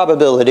prior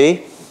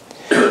probability.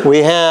 We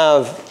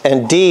have,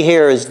 and D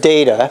here is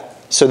data.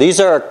 So these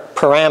are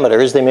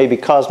parameters. They may be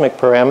cosmic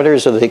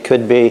parameters, or they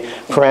could be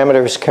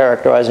parameters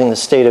characterizing the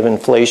state of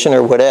inflation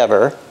or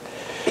whatever.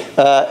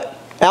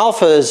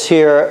 Alphas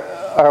here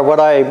are what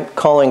I'm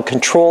calling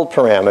controlled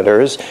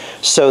parameters.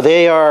 So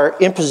they are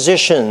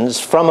impositions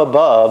from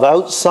above,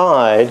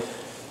 outside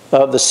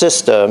of the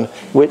system,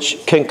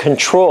 which can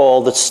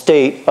control the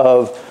state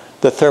of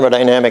the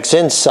thermodynamics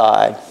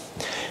inside.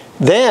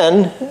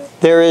 Then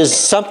there is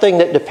something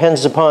that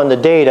depends upon the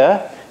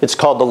data. It's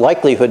called the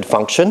likelihood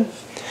function.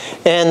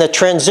 And the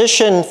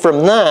transition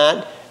from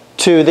that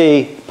to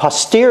the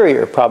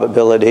posterior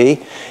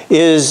probability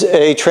is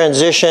a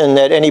transition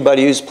that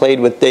anybody who's played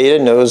with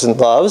data knows and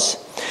loves.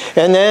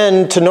 And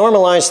then to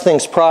normalize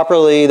things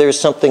properly, there's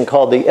something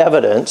called the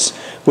evidence,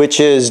 which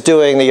is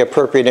doing the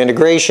appropriate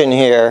integration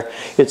here.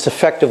 It's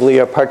effectively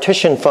a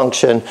partition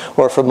function,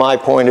 or from my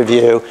point of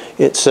view,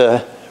 it's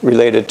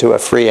related to a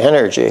free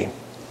energy.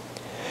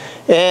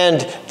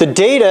 And the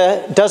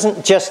data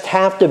doesn't just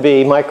have to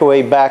be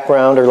microwave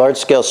background or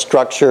large-scale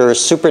structure or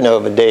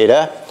supernova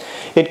data.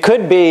 It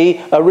could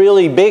be a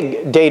really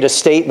big data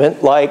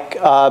statement like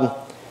the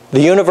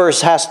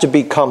universe has to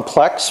be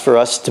complex for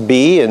us to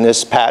be in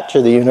this patch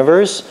of the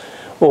universe,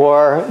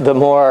 or the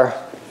more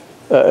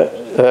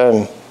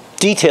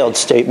detailed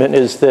statement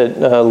is that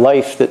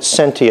life that's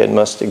sentient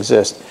must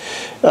exist.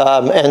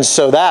 And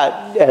so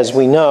that, as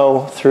we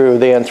know through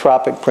the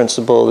entropic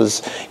principle,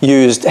 is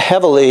used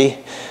heavily,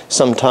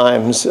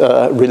 sometimes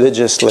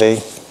religiously,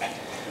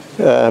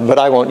 but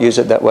I won't use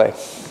it that way.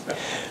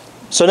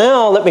 So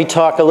now let me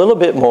talk a little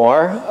bit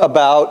more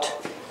about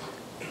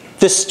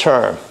this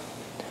term,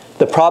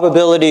 the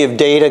probability of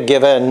data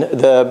given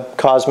the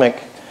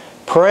cosmic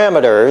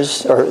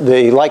parameters, or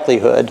the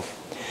likelihood.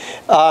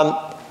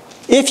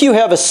 If you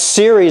have a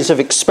series of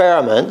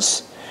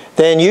experiments,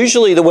 then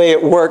usually the way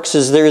it works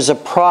is there's a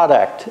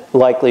product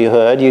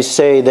likelihood. You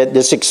say that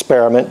this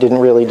experiment didn't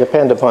really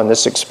depend upon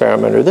this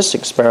experiment or this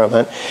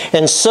experiment.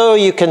 And so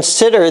you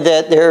consider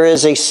that there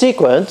is a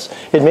sequence.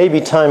 It may be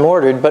time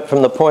ordered, but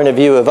from the point of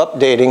view of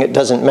updating, it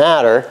doesn't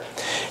matter.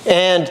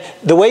 And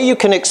the way you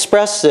can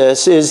express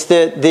this is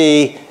that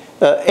the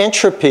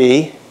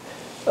entropy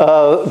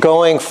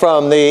going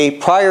from the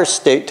prior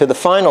state to the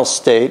final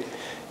state,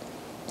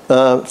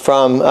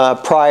 from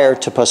prior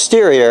to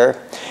posterior,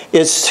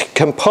 is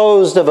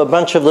composed of a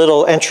bunch of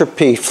little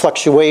entropy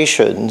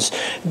fluctuations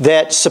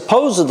that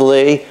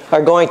supposedly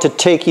are going to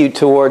take you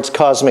towards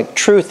cosmic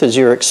truth as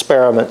your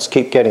experiments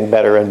keep getting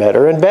better and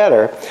better and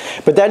better.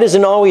 But that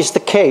isn't always the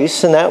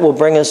case, and that will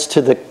bring us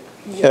to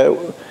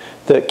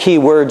the key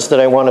words that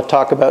I want to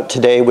talk about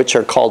today, which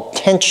are called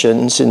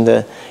tensions in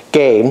the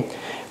game,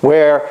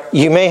 where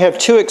you may have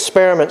two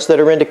experiments that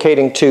are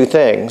indicating two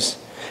things.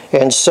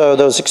 And so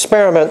those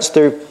experiments,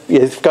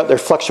 you've got their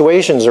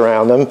fluctuations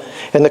around them.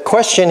 And the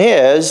question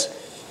is,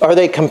 are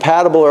they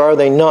compatible or are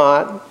they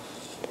not?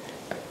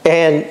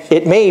 And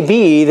it may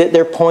be that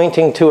they're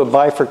pointing to a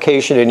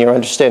bifurcation in your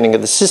understanding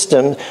of the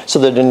system so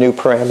that a new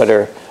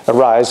parameter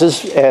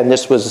arises. And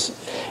this was,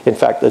 in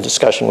fact, the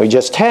discussion we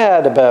just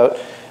had about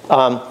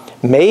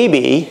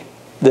maybe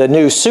the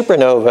new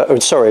supernova,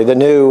 or sorry, the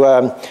new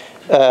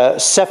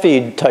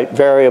Cepheid type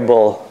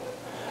variable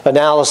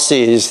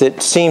analyses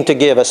that seem to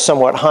give a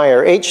somewhat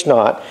higher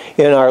H0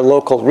 in our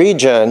local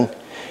region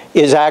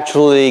is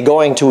actually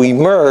going to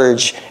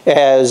emerge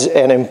as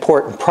an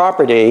important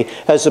property,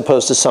 as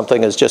opposed to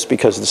something as just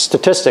because the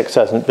statistics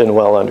hasn't been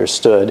well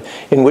understood,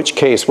 in which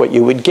case what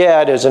you would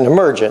get is an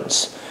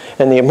emergence.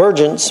 And the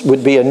emergence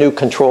would be a new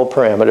control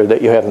parameter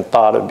that you haven't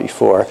thought of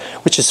before,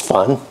 which is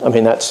fun. I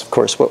mean, that's, of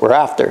course, what we're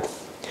after.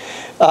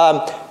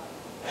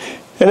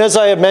 And as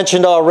I have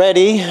mentioned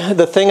already,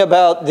 the thing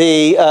about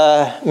the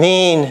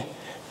mean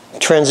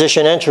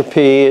transition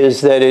entropy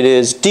is that it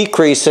is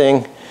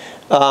decreasing,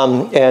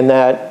 and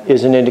that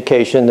is an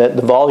indication that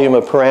the volume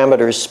of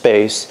parameter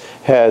space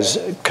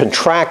has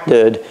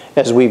contracted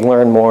as we've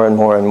learned more and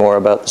more and more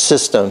about the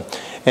system.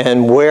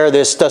 And where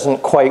this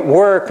doesn't quite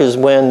work is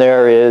when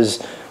there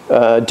is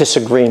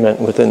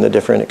disagreement within the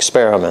different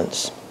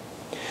experiments.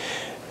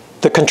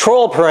 The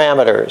control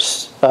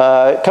parameters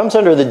comes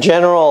under the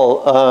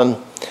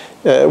general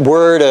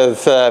word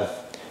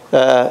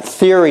of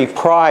theory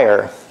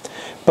prior,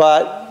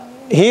 but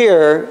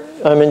here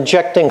I'm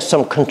injecting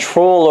some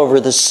control over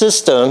the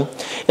system,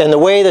 and the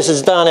way this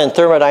is done in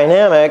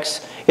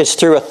thermodynamics is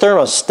through a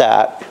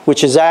thermostat,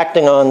 which is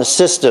acting on the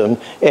system,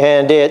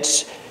 and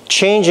it's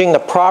changing the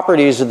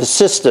properties of the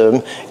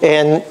system,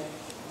 and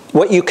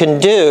what you can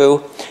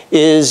do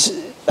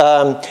is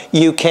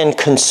you can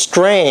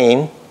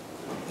constrain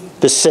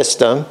the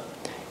system,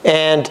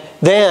 and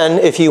then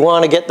if you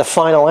want to get the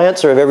final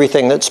answer of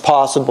everything that's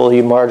possible,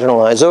 you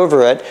marginalize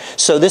over it.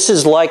 So this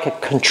is like a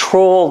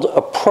controlled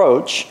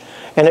approach,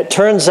 and it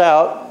turns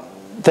out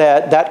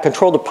that that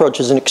controlled approach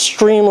is an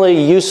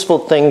extremely useful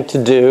thing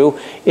to do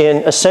in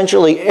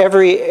essentially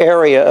every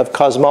area of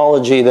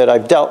cosmology that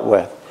I've dealt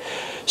with.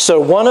 So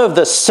one of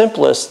the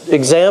simplest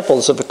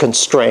examples of a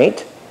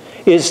constraint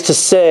is to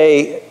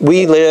say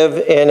we live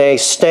in a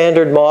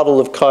standard model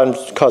of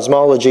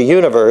cosmology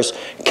universe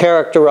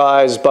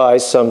characterized by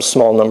some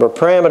small number of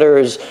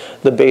parameters,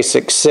 the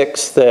basic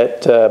 6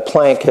 that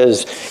Planck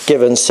has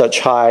given such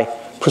high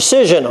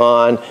precision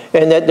on,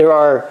 and that there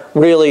are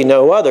really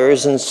no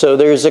others, and so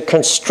there's a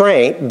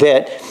constraint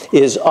that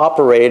is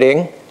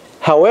operating.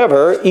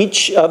 However,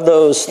 each of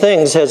those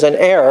things has an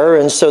error,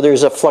 and so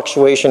there's a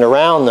fluctuation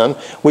around them,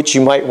 which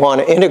you might want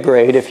to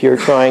integrate if you're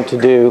trying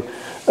to do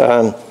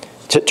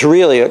to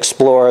really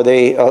explore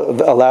the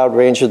allowed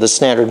range of the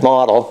standard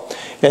model.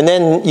 And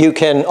then you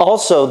can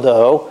also,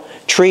 though,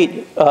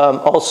 treat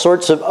all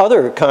sorts of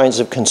other kinds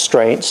of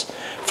constraints.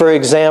 For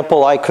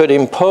example, I could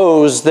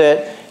impose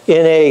that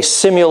in a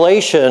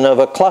simulation of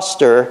a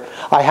cluster,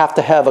 I have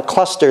to have a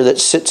cluster that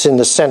sits in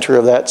the center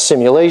of that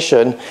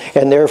simulation,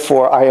 and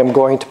therefore I am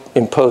going to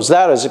impose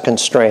that as a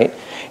constraint.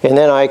 And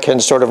then I can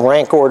sort of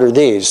rank order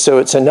these. So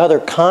it's another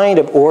kind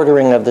of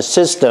ordering of the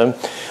system,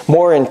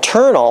 more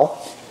internal,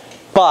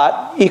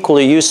 but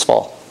equally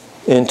useful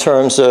in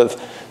terms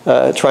of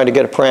trying to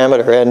get a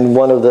parameter. And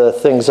one of the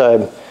things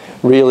I'm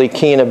really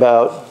keen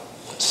about,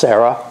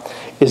 Sarah,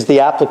 is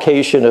the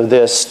application of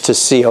this to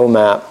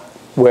COMAP,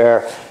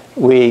 where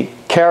we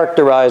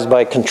characterize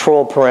by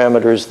control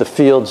parameters the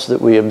fields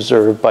that we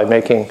observe by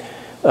making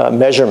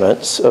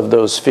measurements of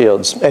those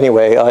fields.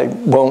 Anyway, I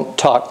won't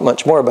talk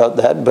much more about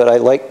that, but I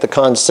like the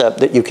concept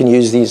that you can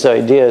use these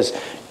ideas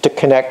to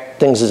connect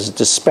things as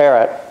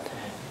disparate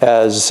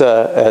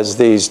as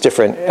these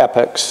different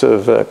epochs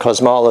of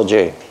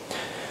cosmology.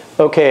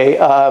 Okay,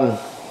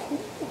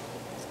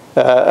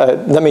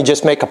 let me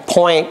just make a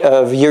point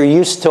of you're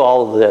used to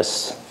all of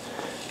this,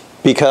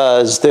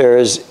 because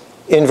there's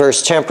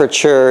inverse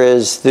temperature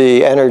is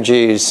the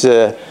energies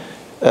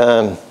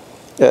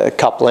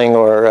coupling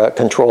or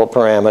control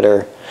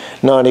parameter.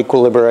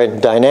 Non-equilibrium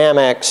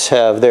dynamics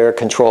have their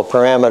control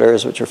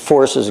parameters, which are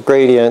forces,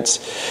 gradients.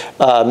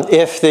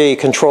 If the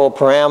control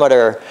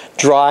parameter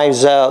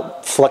drives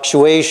out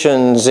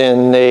fluctuations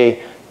in the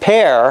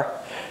pair,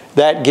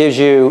 that gives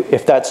you,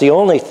 if that's the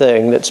only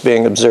thing that's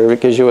being observed,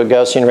 it gives you a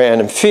Gaussian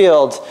random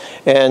field,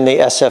 and the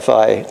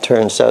SFI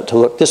turns out to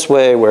look this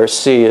way, where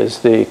C is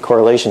the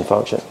correlation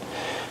function.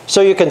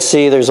 So you can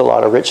see there's a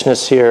lot of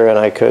richness here, and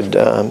I could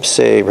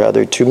say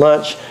rather too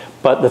much.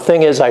 But the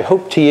thing is, I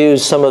hope to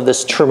use some of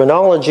this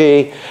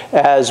terminology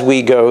as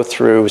we go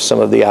through some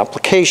of the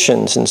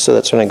applications, and so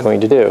that's what I'm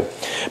going to do.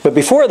 But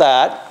before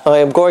that, I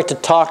am going to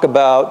talk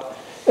about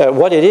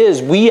what it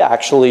is we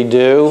actually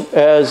do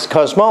as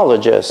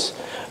cosmologists.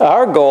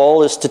 Our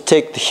goal is to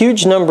take the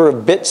huge number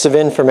of bits of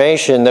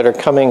information that are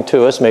coming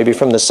to us, maybe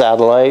from the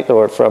satellite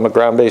or from a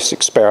ground-based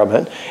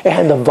experiment,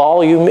 and the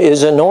volume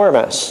is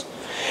enormous.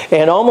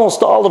 And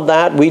almost all of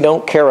that we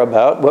don't care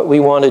about. What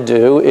we want to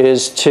do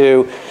is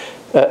to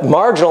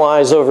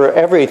marginalize over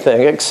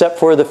everything except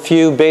for the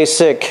few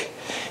basic,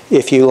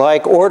 if you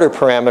like, order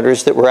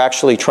parameters that we're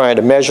actually trying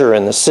to measure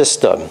in the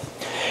system.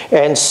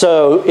 And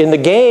so in the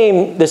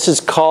game, this is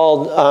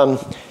called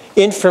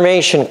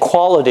information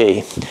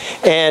quality.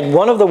 And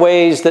one of the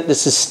ways that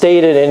this is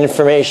stated in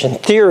information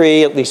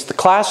theory, at least the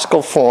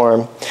classical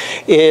form,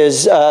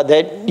 is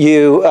that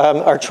you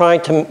are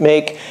trying to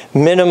make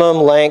minimum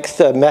length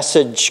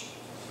message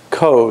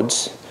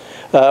codes,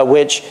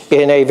 which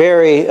in a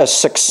very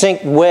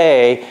succinct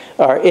way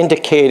are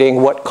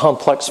indicating what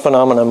complex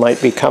phenomena might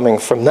be coming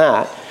from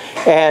that.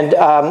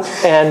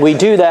 And we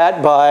do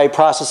that by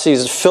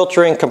processes of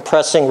filtering,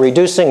 compressing,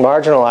 reducing,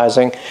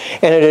 marginalizing,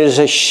 and it is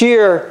a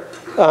sheer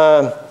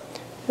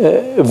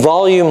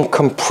volume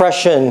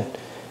compression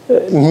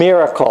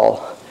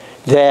miracle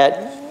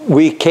that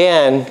we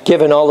can,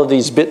 given all of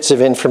these bits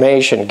of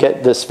information,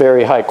 get this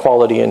very high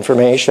quality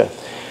information.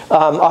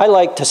 I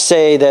like to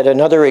say that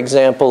another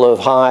example of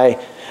high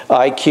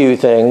IQ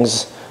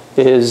things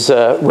is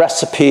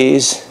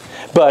recipes,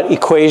 but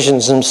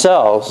equations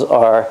themselves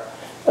are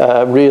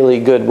really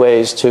good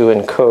ways to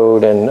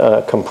encode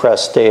and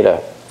compress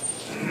data.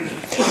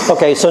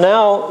 Okay, so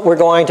now we're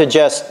going to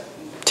just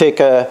take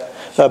a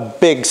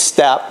big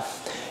step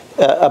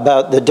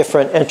about the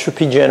different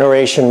entropy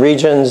generation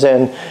regions,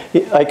 and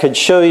I could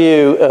show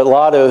you a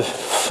lot of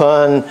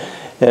fun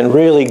and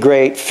really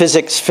great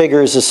physics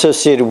figures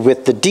associated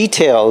with the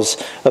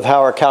details of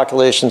how our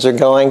calculations are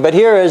going. But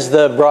here is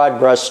the broad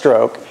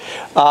brushstroke,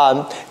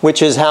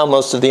 which is how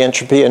most of the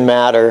entropy in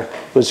matter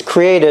was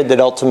created,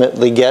 that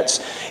ultimately gets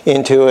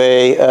into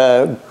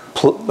a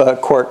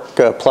quark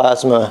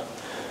plasma,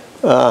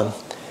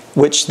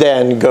 which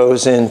then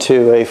goes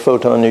into a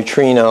photon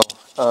neutrino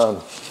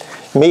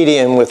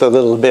medium with a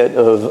little bit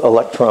of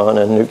electron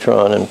and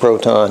neutron and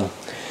proton.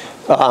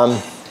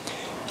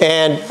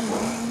 And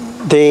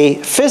the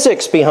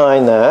physics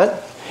behind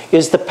that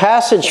is the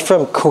passage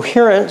from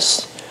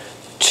coherence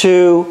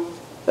to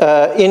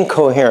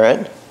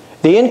incoherent.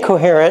 The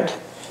incoherent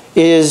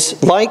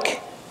is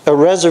like a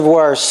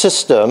reservoir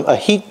system, a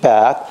heat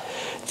bath,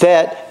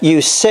 that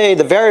you say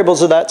the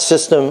variables of that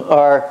system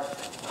are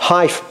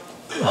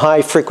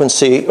high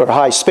frequency or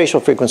high spatial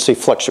frequency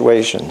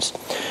fluctuations.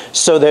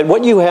 So that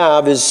what you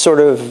have is sort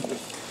of,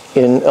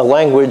 in a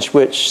language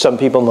which some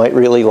people might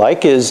really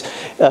like, is,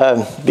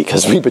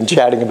 because we've been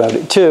chatting about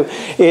it too,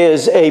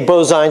 is a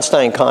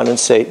Bose-Einstein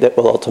condensate that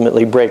will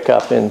ultimately break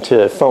up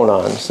into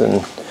phonons.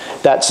 And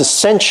that's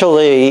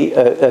essentially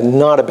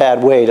not a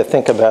bad way to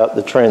think about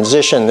the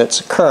transition that's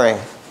occurring.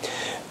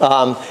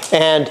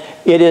 And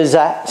it is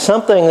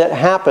something that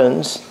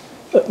happens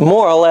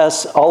more or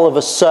less all of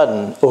a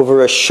sudden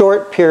over a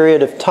short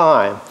period of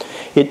time.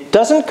 It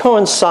doesn't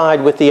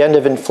coincide with the end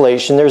of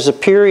inflation. There's a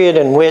period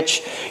in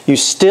which you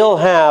still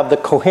have the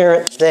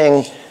coherent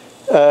thing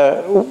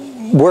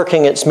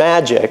working its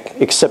magic,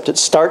 except it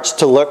starts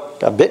to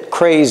look a bit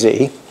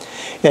crazy.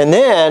 And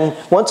then,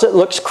 once it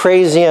looks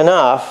crazy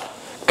enough,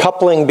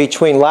 coupling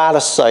between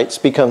lattice sites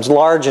becomes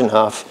large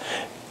enough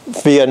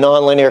via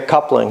nonlinear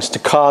couplings to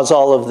cause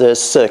all of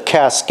this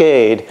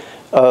cascade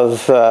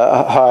of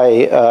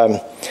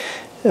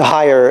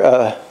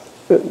higher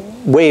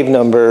wave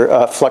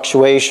number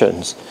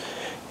fluctuations.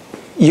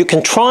 You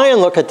can try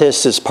and look at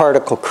this as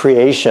particle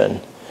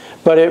creation,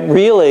 but it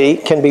really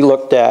can be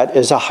looked at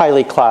as a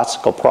highly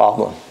classical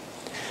problem.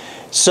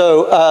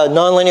 So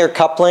nonlinear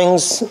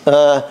couplings,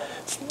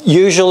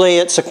 usually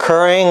it's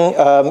occurring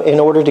in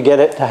order to get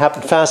it to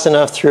happen fast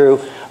enough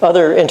through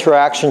other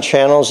interaction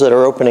channels that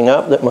are opening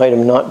up that might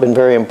have not been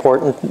very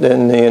important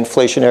in the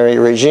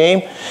inflationary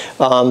regime.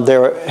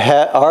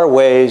 There are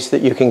ways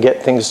that you can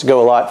get things to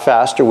go a lot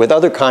faster with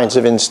other kinds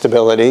of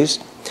instabilities.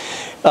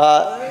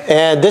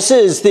 And this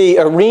is the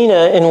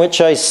arena in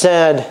which I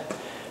said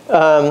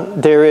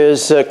there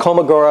is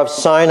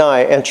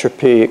Kolmogorov-Sinai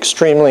entropy,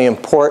 extremely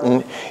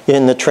important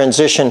in the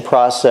transition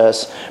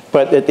process,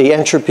 but that the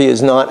entropy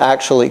is not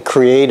actually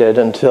created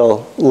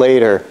until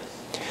later.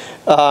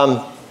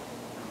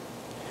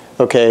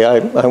 Okay, I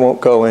won't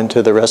go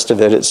into the rest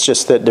of it. It's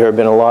just that there have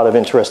been a lot of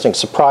interesting,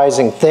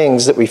 surprising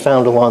things that we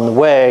found along the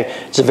way.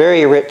 It's a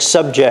very rich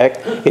subject.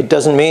 It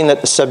doesn't mean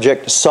that the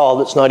subject is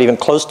solved. It's not even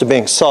close to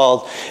being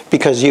solved,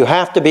 because you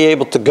have to be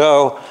able to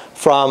go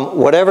from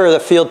whatever the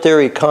field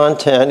theory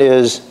content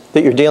is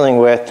that you're dealing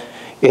with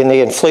in the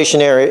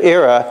inflationary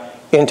era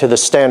into the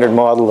standard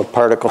model of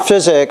particle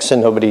physics,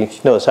 and nobody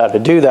knows how to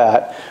do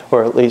that,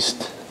 or at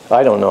least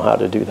I don't know how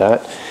to do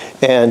that.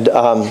 And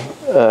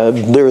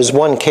there is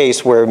one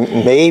case where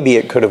maybe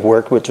it could have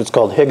worked, which was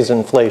called Higgs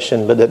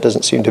inflation, but that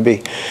doesn't seem to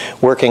be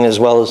working as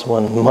well as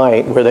one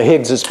might, where the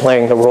Higgs is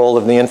playing the role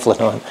of the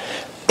inflaton.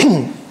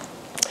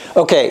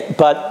 Okay,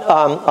 but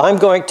I'm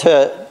going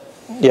to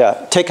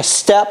take a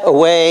step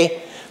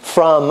away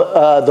from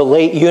the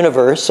late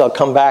universe. I'll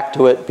come back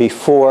to it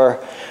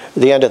before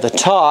the end of the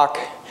talk,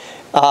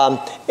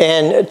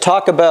 and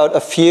talk about a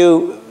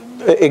few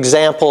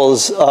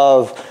examples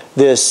of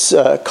this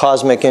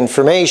cosmic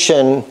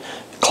information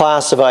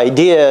class of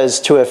ideas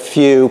to a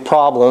few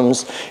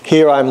problems.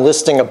 Here I'm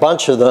listing a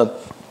bunch of them.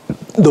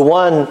 The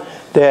one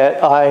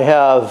that I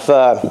have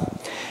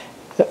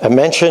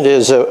mentioned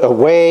is a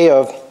way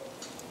of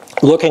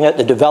looking at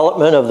the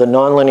development of the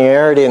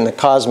nonlinearity in the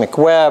cosmic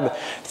web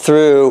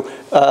through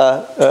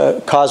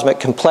cosmic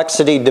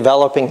complexity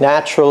developing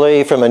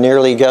naturally from a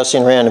nearly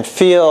Gaussian random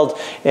field.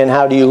 And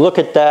how do you look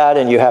at that?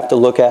 And you have to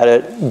look at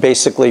it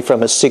basically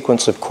from a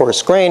sequence of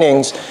coarse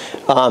grainings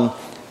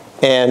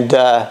and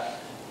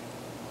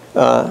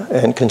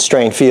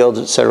constrained fields,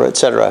 et cetera, et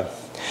cetera.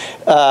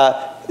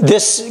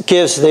 This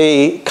gives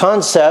the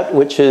concept,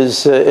 which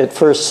is at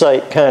first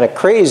sight kind of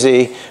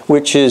crazy,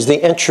 which is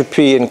the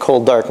entropy in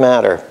cold dark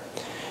matter.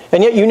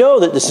 And yet you know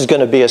that this is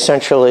going to be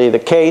essentially the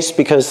case,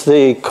 because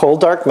the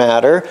cold dark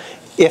matter,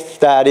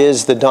 if that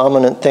is the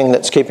dominant thing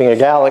that's keeping a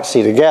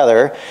galaxy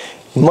together,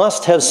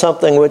 must have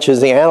something which is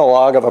the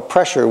analog of a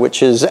pressure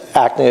which is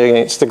acting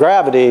against the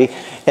gravity,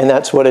 and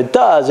that's what it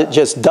does. It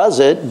just does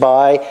it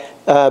by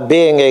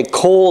being a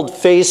cold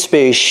phase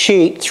space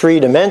sheet,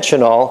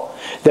 three-dimensional,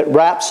 that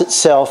wraps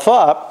itself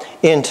up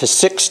into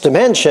 6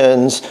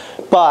 dimensions,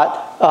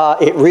 but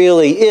it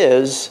really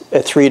is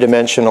a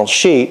three-dimensional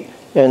sheet.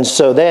 And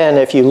so then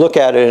if you look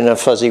at it in a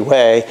fuzzy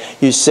way,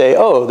 you say,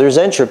 oh, there's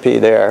entropy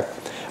there.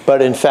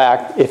 But in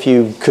fact, if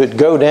you could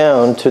go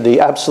down to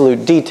the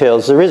absolute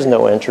details, there is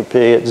no entropy,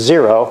 it's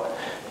 0.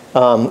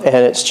 And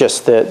it's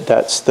just that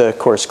that's the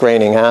coarse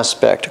graining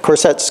aspect. Of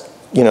course, that's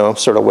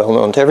sort of well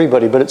known to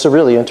everybody, but it's a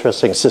really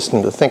interesting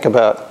system to think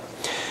about.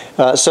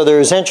 So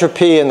there's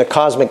entropy in the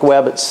cosmic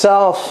web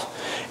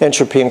itself,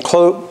 entropy in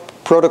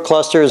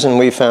protoclusters, and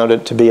we found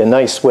it to be a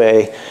nice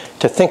way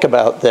to think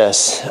about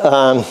this.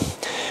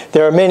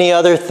 There are many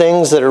other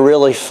things that are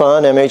really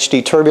fun,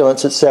 MHD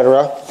turbulence,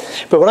 etc.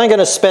 But what I'm going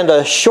to spend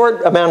a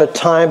short amount of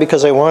time,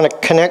 because I want to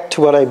connect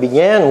to what I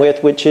began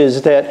with, which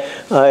is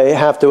that I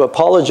have to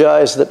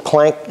apologize that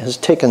Planck has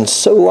taken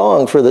so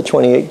long for the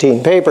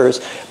 2018 papers,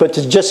 but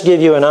to just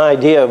give you an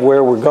idea of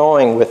where we're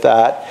going with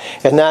that,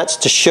 and that's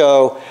to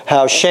show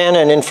how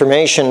Shannon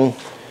information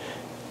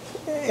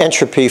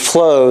entropy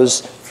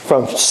flows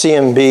from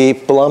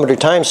CMB bolometer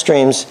time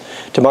streams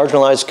to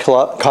marginalized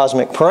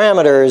cosmic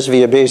parameters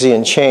via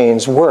Bayesian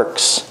chains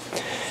works.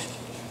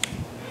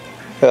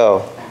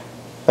 Oh,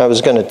 I was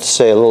going to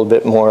say a little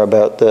bit more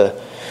about the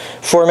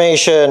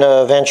formation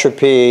of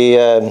entropy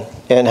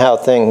and how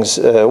things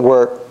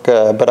work,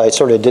 but I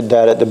sort of did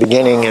that at the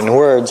beginning in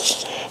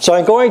words. So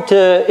I'm going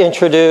to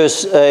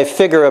introduce a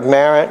figure of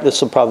merit.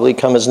 This will probably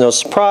come as no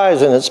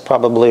surprise, and it's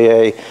probably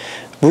a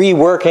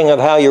reworking of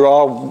how you're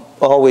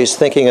always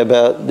thinking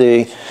about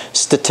the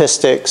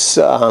statistics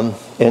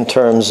in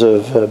terms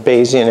of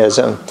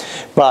Bayesianism.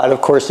 But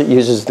of course it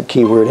uses the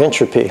keyword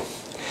entropy.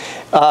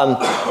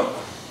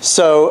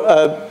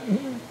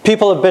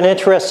 People have been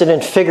interested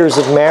in figures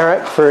of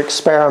merit for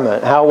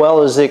experiment. How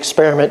well is the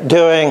experiment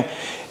doing?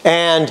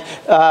 And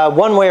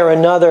one way or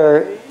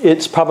another,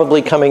 it's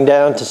probably coming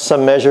down to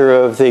some measure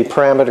of the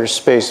parameter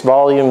space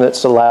volume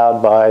that's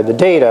allowed by the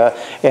data,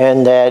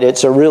 and that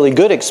it's a really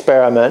good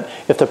experiment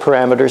if the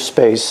parameter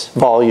space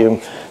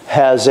volume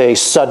has a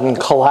sudden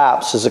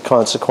collapse as a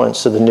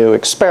consequence of the new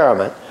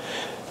experiment.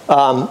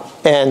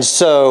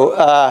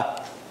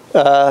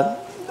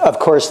 Of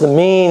course, the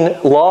mean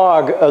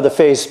log of the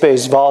phase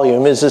space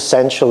volume is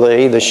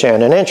essentially the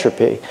Shannon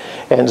entropy.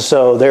 And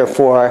so,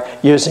 therefore,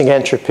 using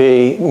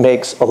entropy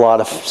makes a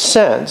lot of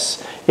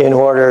sense in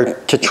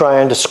order to try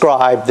and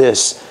describe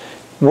this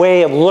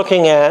way of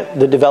looking at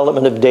the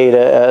development of data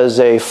as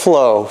a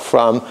flow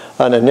from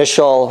an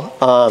initial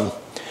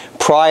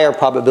prior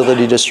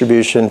probability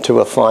distribution to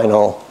a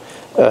final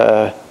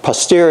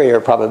posterior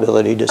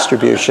probability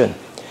distribution.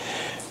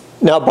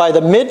 Now, by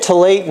the mid to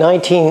late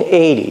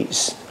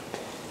 1980s,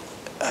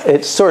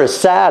 it's sort of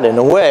sad in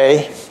a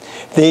way,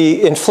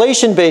 the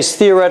inflation-based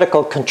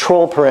theoretical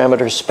control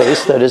parameter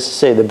space, that is to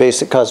say the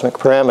basic cosmic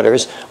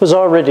parameters, was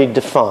already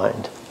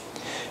defined.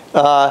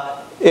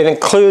 It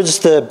includes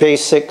the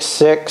basic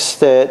 6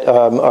 that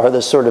are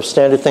the sort of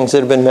standard things that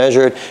have been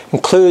measured,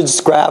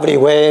 includes gravity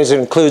waves, it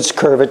includes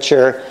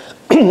curvature.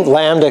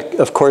 Lambda,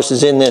 of course,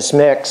 is in this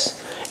mix.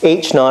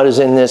 H naught is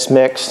in this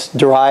mix,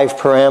 derived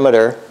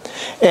parameter.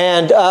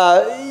 And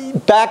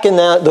back in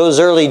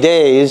those early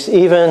days,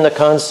 even the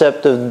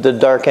concept of the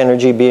dark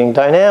energy being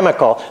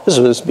dynamical, this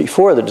was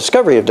before the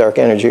discovery of dark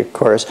energy, of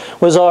course,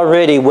 was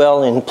already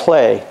well in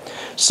play.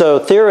 So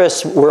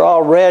theorists were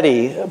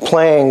already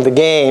playing the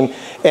game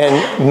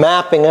and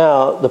mapping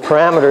out the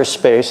parameter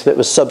space that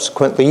was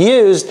subsequently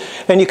used.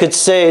 And you could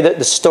say that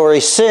the story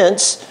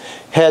since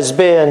has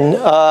been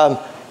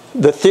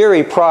the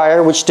theory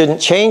prior, which didn't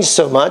change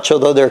so much,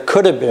 although there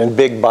could have been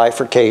big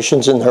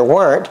bifurcations, and there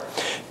weren't,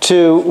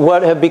 to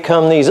what have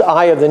become these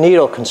eye of the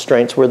needle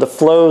constraints, where the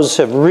flows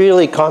have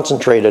really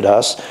concentrated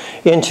us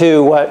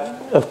into what,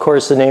 of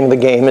course, the name of the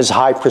game is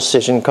high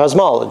precision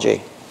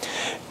cosmology.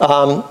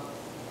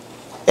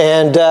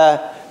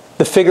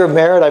 The figure of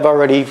merit I've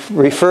already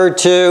referred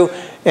to,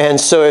 and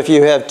so if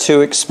you have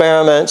 2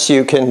 experiments,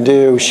 you can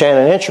do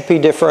Shannon entropy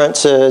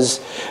differences.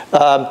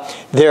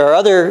 There are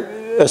other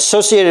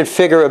associated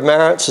figure of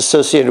merits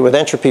associated with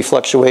entropy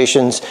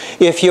fluctuations.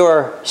 If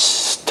your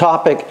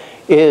topic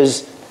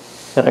is,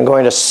 and I'm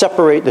going to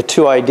separate the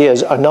 2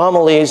 ideas,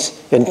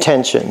 anomalies and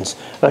tensions.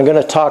 I'm going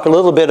to talk a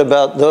little bit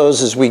about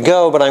those as we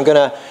go, but I'm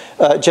going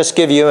to just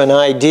give you an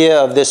idea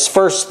of this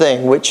first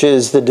thing, which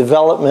is the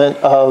development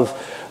of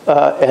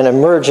an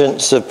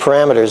emergence of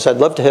parameters. I'd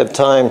love to have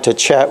time to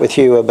chat with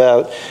you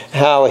about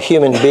how a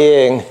human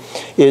being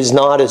is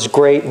not as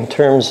great in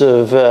terms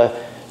of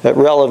at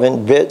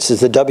relevant bits as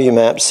the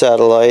WMAP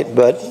satellite,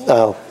 but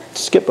I'll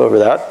skip over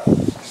that.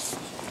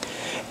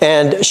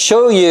 And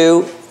show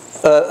you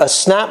a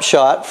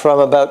snapshot from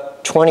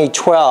about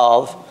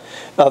 2012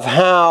 of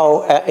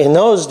how, in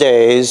those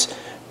days,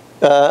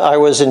 I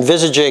was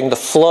envisaging the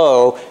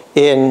flow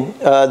in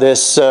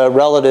this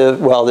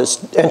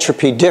this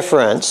entropy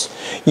difference,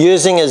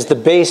 using as the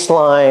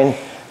baseline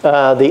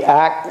the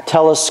ACT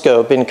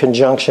telescope in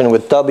conjunction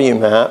with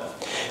WMAP,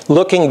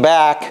 looking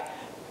back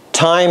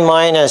time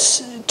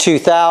minus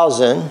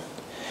 2000.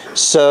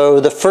 So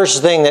the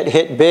first thing that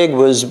hit big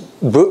was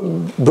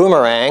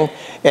boomerang,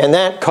 and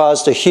that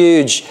caused a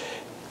huge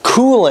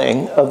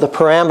cooling of the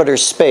parameter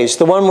space.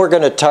 The one we're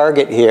going to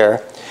target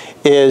here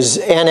is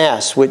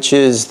NS, which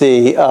is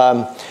the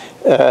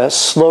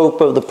slope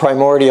of the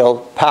primordial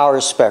power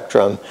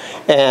spectrum.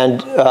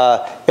 And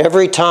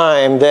every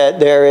time that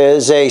there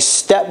is a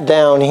step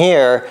down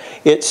here,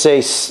 it's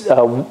a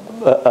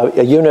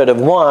unit of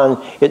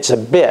 1, it's a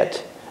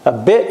bit. A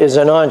bit is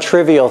a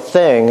non-trivial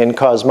thing in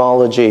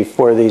cosmology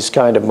for these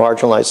kind of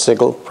marginalized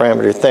signal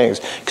parameter things,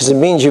 because it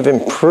means you've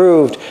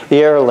improved the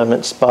error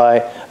limits by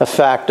a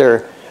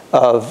factor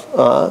of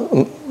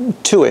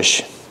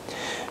 2-ish.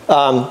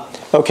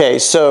 Okay,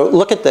 so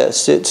look at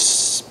this.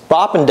 It's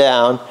bopping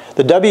down.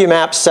 The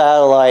WMAP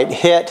satellite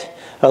hit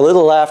a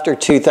little after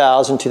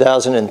 2000,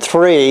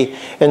 2003,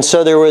 and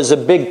so there was a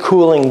big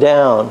cooling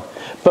down.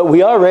 But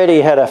we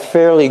already had a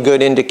fairly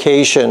good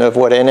indication of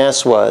what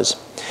NS was.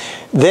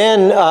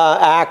 Then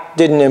ACT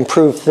didn't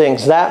improve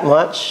things that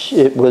much.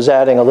 It was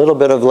adding a little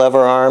bit of lever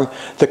arm.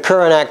 The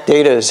current ACT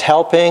data is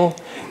helping.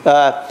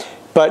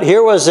 But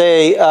here was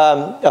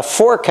a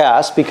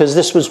forecast, because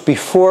this was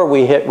before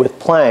we hit with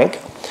Planck,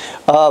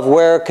 of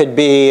where it could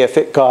be if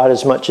it got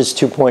as much as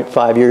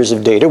 2.5 years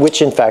of data,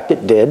 which in fact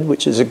it did,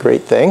 which is a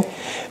great thing.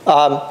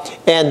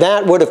 And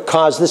that would have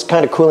caused this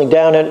kind of cooling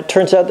down, and it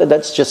turns out that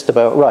that's just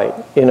about right.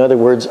 In other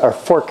words, our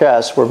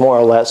forecasts were more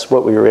or less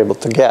what we were able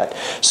to get.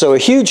 So a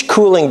huge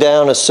cooling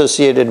down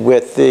associated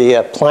with the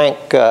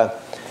Planck,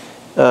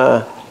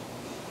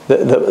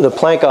 the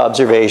Planck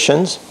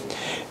observations.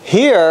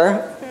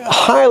 Here,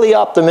 highly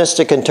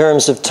optimistic in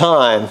terms of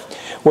time,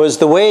 was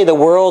the way the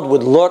world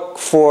would look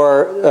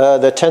for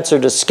the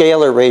tensor to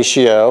scalar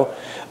ratio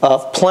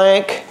of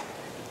Planck,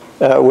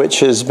 which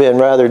has been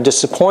rather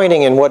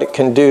disappointing in what it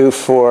can do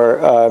for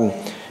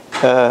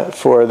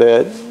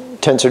the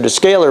tensor to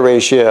scalar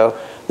ratio.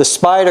 The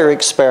spider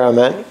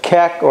experiment,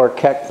 Keck or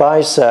Keck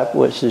bicep,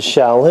 which is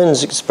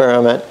Shaolin's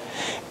experiment,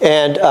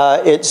 and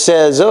it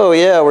says, oh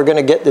yeah, we're going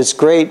to get this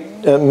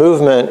great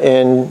movement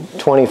in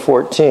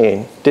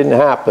 2014. Didn't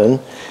happen.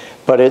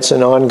 But it's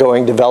an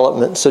ongoing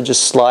development, so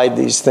just slide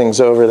these things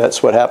over.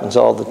 That's what happens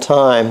all the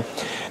time.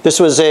 This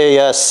was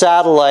a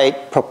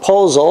satellite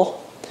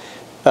proposal.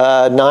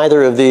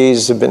 Neither of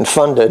these have been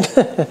funded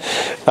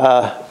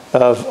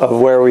of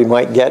where we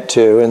might get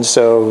to, and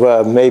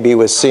so maybe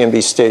with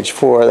CMB stage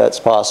 4 that's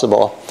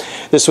possible.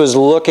 This was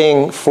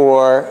looking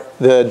for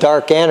the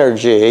dark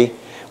energy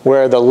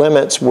where the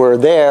limits were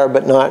there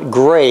but not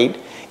great,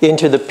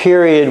 into the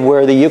period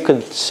where the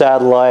Euclid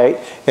satellite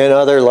and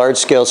other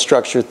large-scale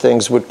structured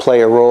things would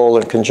play a role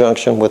in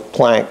conjunction with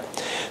Planck.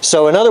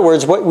 So in other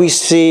words, what we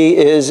see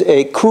is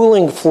a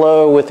cooling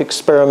flow with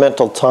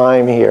experimental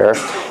time here.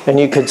 And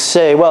you could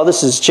say, well,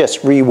 this is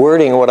just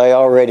rewording what I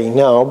already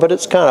know, but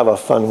it's kind of a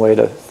fun way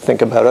to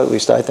think about it, at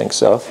least I think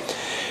so.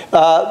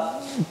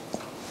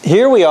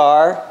 Here we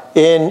are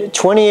in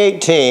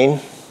 2018,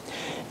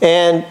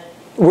 and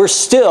we're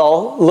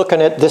still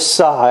looking at this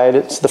side.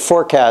 It's the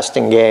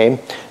forecasting game.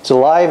 It's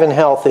alive and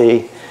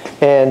healthy,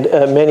 and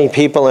many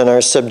people in our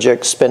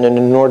subject spend an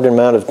inordinate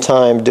amount of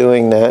time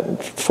doing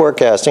that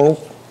forecasting.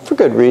 For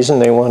good reason,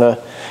 they want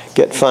to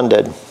get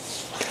funded.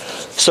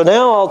 So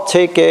now I'll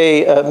take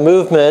a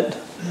movement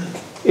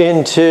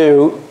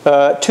into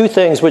two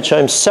things which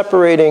I'm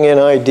separating in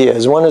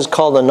ideas. One is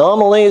called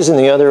anomalies, and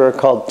the other are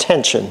called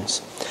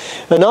tensions.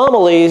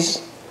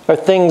 Anomalies are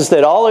things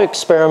that all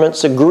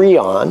experiments agree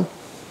on,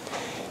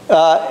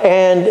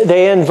 and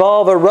they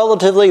involve a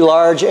relatively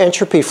large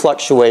entropy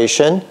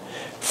fluctuation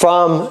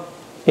from,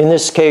 in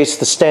this case,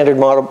 the standard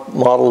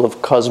model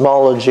of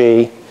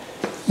cosmology,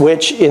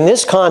 which in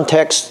this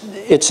context,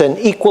 it's an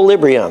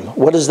equilibrium.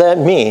 What does that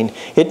mean?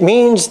 It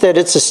means that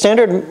it's a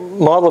standard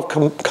model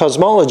of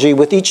cosmology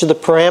with each of the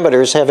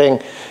parameters having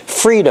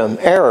freedom,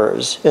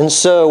 errors. And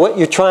so what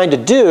you're trying to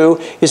do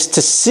is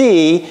to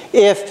see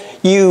if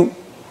you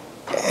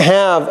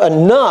have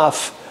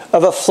enough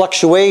of a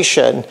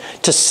fluctuation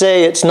to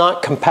say it's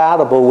not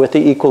compatible with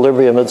the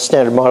equilibrium of the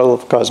standard model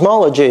of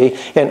cosmology,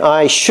 and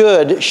I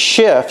should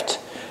shift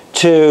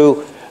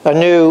to a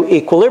new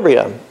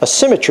equilibrium, a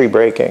symmetry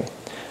breaking.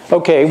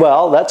 Okay,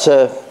 well, that's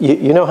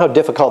you know how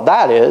difficult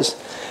that is.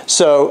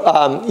 So,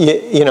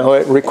 you know,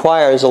 it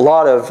requires a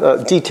lot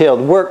of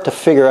detailed work to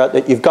figure out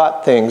that you've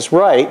got things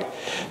right.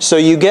 So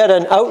you get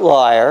an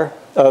outlier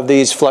of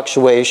these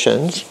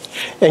fluctuations,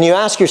 and you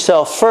ask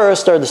yourself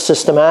first, are the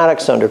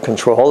systematics under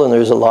control? And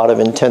there's a lot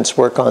of intense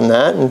work on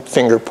that, and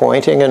finger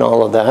pointing and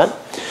all of that.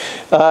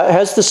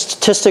 Has the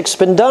statistics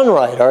been done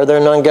right? Are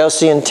there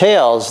non-Gaussian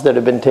tails that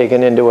have been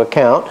taken into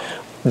account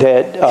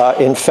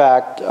that, in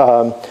fact,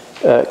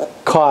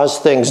 cause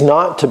things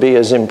not to be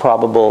as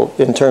improbable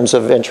in terms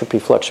of entropy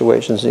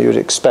fluctuations as you'd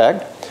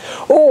expect?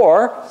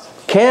 Or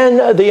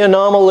can the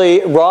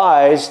anomaly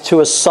rise to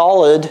a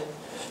solid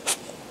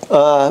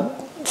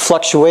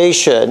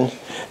fluctuation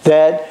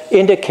that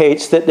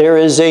indicates that there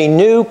is a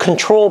new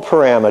control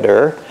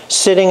parameter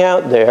sitting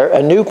out there,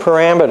 a new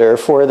parameter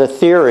for the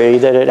theory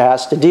that it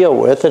has to deal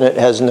with, and it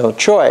has no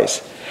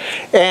choice?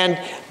 And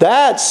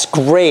that's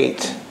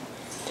great.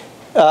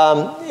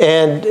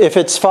 And if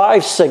it's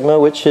 5 sigma,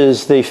 which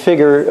is the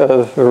figure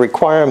of a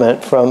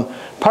requirement from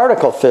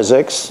particle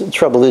physics, the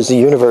trouble is the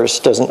universe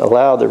doesn't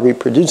allow the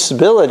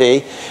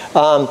reproducibility,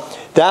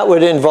 that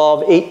would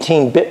involve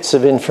 18 bits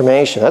of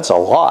information. That's a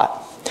lot.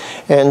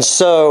 And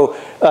so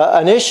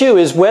an issue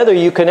is whether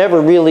you can ever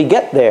really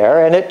get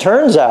there, and it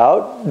turns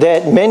out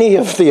that many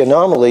of the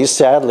anomalies,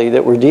 sadly,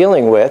 that we're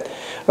dealing with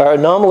are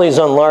anomalies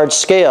on large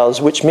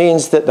scales, which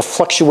means that the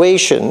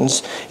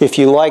fluctuations, if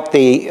you like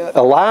the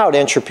allowed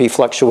entropy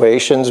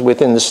fluctuations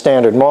within the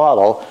standard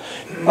model,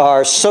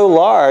 are so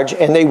large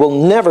and they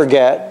will never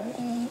get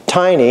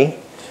tiny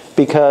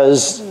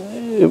because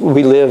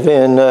we live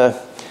in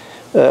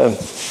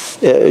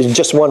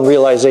just one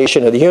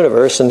realization of the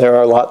universe, and there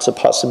are lots of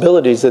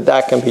possibilities that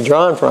that can be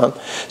drawn from.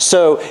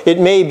 So it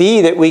may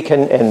be that we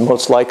can, and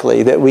most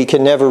likely, that we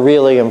can never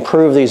really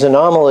improve these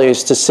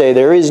anomalies to say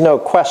there is no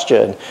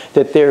question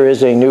that there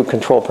is a new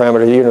control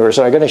parameter of the universe.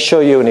 And I'm going to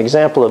show you an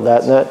example of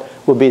that, and that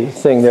will be the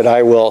thing that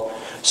I will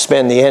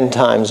spend the end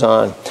times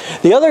on.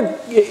 The other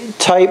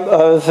type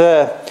of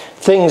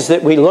things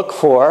that we look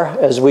for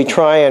as we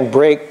try and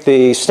break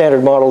the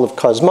standard model of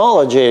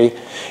cosmology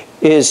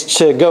is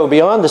to go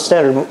beyond the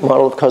standard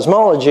model of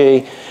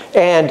cosmology,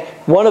 and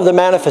one of the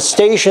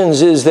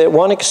manifestations is that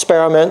one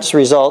experiment's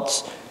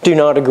results do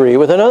not agree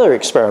with another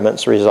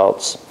experiment's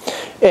results.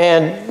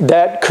 And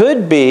that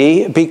could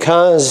be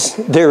because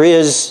there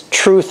is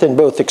truth in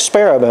both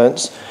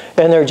experiments,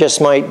 and there just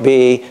might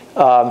be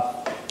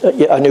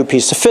a new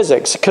piece of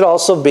physics. It could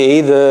also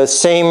be the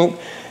same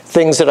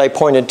things that I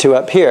pointed to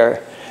up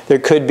here. There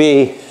could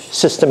be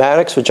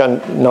systematics, which are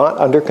not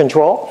under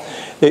control.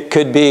 It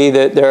could be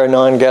that there are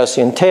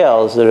non-Gaussian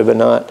tails that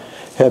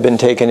have been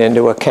taken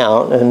into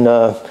account. And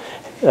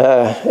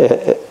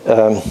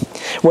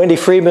Wendy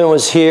Friedman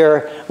was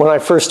here when I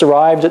first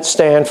arrived at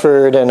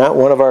Stanford, and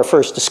one of our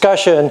first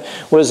discussion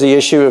was the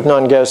issue of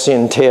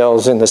non-Gaussian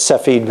tails in the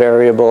Cepheid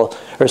variable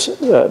or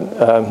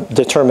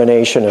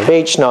determination of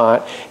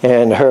H0,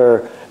 and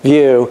her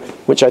view,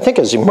 which I think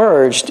has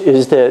emerged,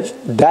 is that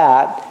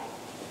that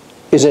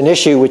is an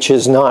issue which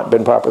has not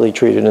been properly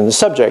treated in the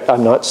subject.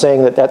 I'm not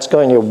saying that that's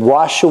going to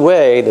wash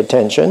away the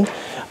tension.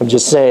 I'm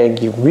just saying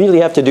you really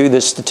have to do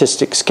the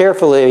statistics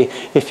carefully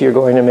if you're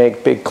going to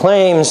make big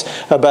claims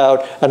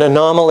about an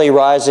anomaly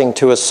rising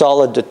to a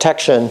solid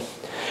detection.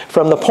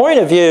 From the point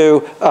of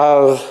view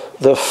of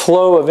the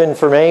flow of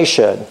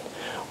information,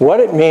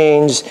 what it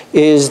means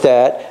is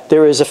that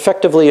there is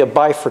effectively a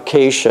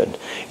bifurcation.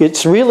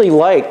 It's really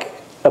like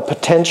a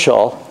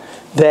potential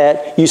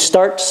that you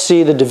start to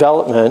see the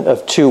development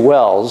of two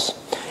wells,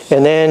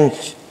 and then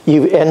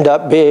you end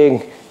up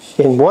being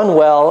in one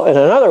well and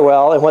another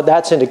well, and what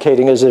that's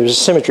indicating is there's a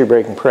symmetry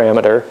breaking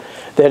parameter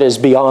that is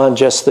beyond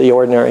just the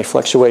ordinary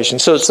fluctuation.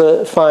 So it's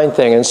a fine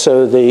thing, and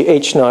so the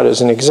H0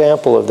 is an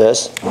example of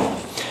this.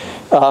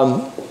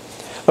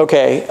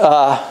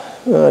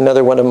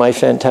 Another one of my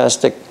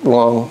fantastic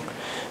long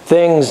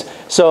things.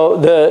 So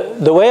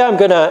the way I'm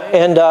going to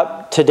end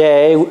up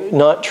today,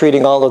 not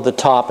treating all of the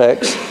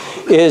topics,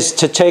 is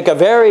to take a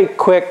very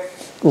quick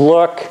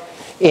look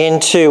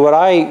into what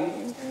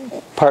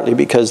partly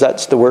because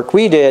that's the work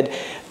we did,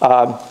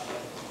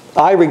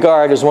 I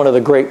regard as one of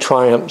the great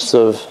triumphs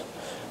of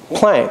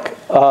Planck,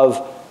 of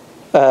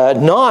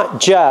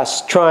not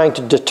just trying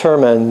to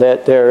determine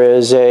that there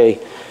is a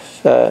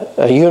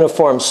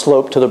uniform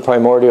slope to the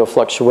primordial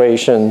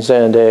fluctuations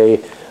and a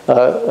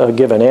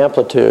given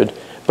amplitude,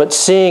 but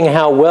seeing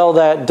how well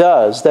that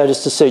does, that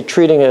is to say,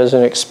 treating it as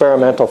an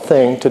experimental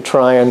thing to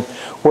try and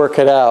work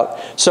it out.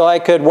 So I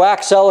could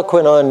wax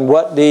eloquent on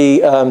what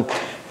the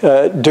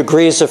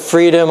degrees of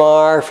freedom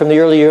are from the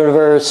early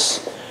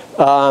universe,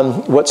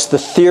 what's the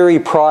theory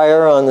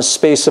prior on the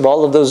space of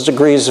all of those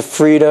degrees of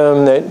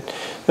freedom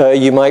that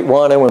you might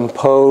want to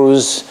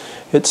impose.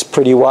 It's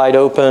pretty wide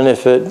open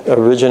if it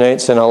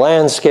originates in a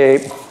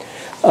landscape.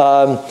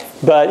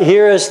 But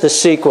here is the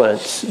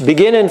sequence.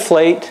 Begin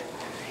inflate,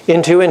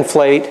 into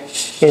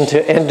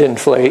end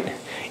inflate,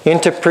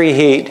 into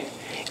preheat,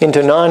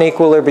 into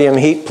non-equilibrium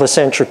heat plus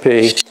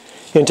entropy,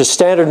 into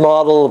standard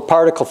model of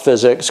particle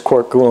physics,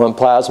 quark-gluon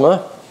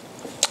plasma,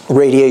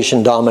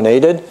 radiation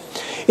dominated,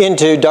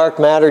 into dark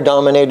matter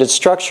dominated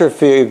structure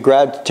field,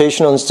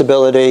 gravitational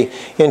instability,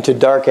 into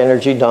dark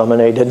energy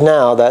dominated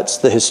now. That's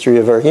the history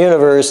of our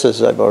universe,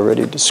 as I've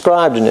already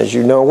described and as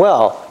you know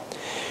well.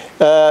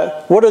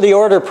 What are the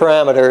order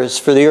parameters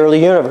for the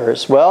early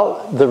universe?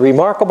 Well, the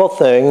remarkable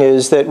thing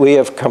is that we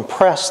have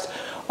compressed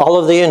all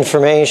of the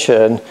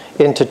information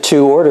into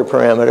two order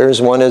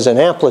parameters. One is an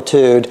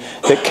amplitude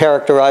that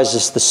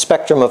characterizes the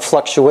spectrum of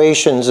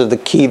fluctuations of the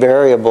key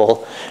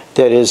variable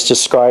that is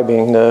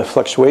describing the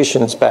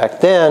fluctuations back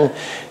then.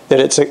 That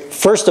it's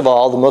first of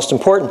all, the most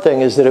important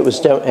thing is that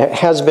it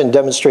has been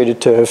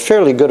demonstrated to a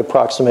fairly good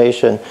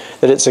approximation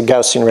that it's a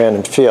Gaussian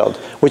random field,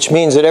 which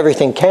means that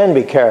everything can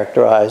be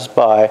characterized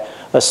by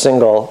a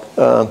single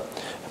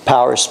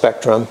power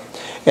spectrum.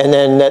 And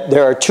then that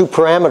there are two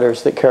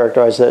parameters that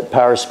characterize that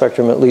power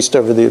spectrum, at least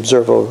over the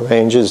observable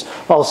range, is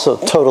also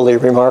totally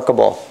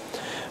remarkable.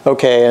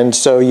 Okay, and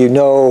so you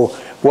know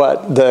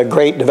what the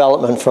great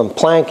development from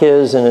Planck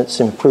is, and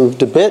it's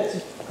improved a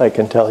bit, I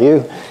can tell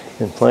you,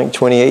 in Planck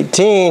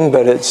 2018,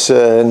 but it's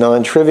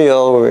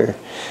non-trivial. We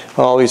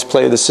always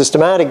play the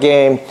systematic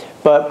game.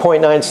 But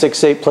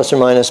 0.968 plus or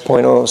minus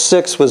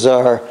 0.06 was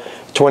our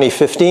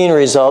 2015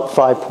 result,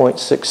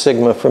 5.6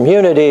 sigma from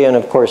Unity, and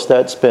of course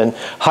that's been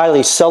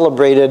highly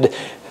celebrated,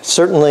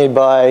 certainly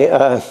by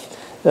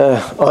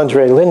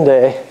Andre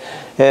Linde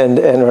and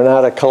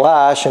Renata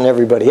Kalash and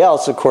everybody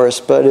else, of course,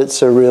 but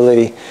it's a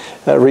really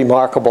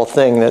remarkable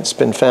thing that's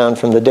been found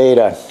from the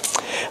data.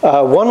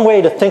 One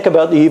way to think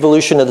about the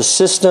evolution of the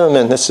system,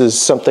 and this is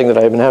something that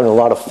I've been having a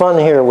lot of fun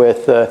here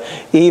with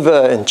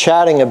Eva and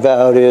chatting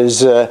about,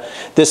 is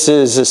this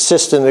is a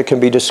system that can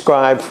be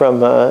described from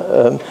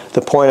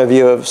the point of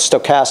view of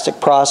stochastic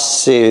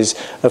processes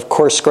of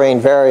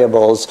coarse-grained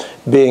variables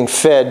being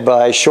fed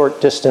by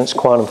short-distance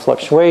quantum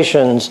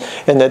fluctuations,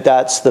 and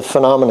that's the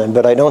phenomenon.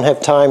 But I don't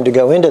have time to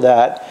go into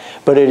that,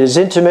 but it is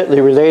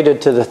intimately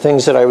related to the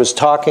things that I was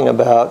talking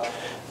about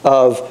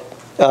of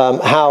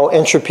how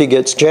entropy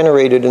gets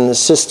generated in the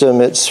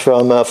system. It's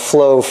from a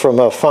flow from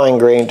a fine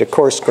grain to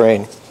coarse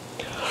grain.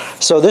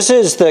 So this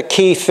is the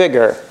key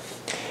figure.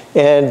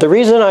 And the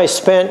reason I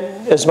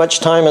spent as much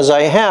time as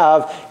I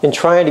have in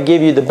trying to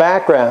give you the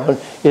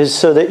background is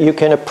so that you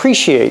can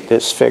appreciate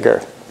this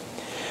figure.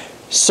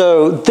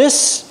 So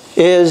this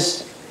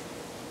is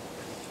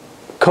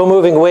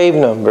co-moving wave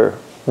number,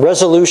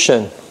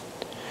 resolution,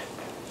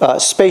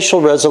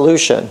 spatial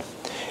resolution.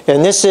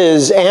 And this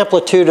is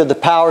amplitude of the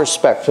power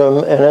spectrum,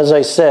 and as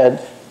I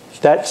said,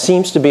 that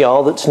seems to be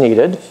all that's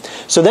needed.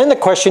 So then the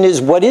question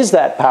is, what is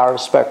that power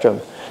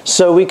spectrum?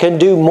 So we can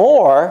do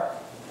more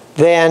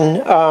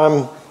than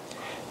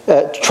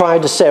try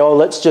to say, oh,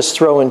 let's just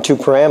throw in two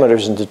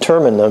parameters and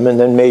determine them, and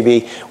then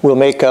maybe we'll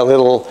make a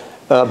little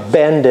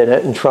bend in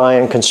it and try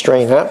and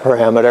constrain that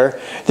parameter.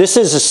 This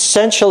is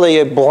essentially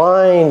a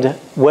blind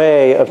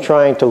way of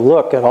trying to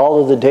look at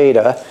all of the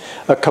data,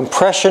 a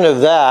compression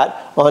of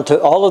that onto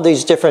all of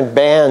these different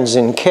bands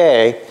in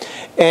K,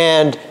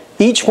 and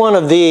each one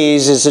of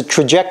these is a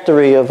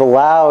trajectory of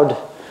allowed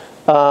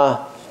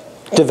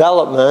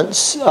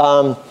developments.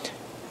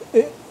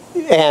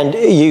 And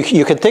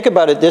you can think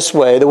about it this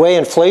way. The way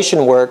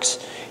inflation works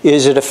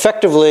is that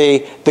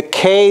effectively the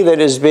K that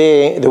is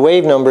the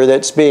wave number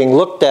that's being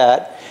looked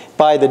at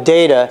by the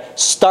data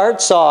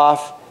starts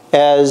off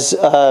as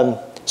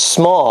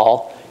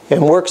small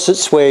and works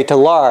its way to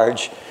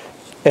large.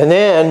 And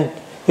then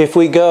if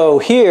we go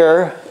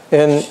here,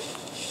 and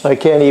I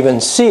can't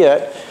even see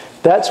it,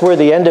 that's where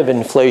the end of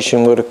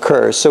inflation would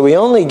occur. So we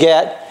only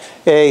get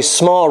a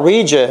small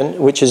region,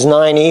 which is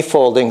 9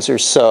 e-foldings or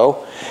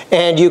so,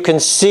 and you can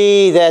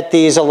see that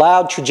these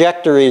allowed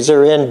trajectories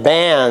are in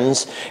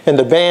bands, and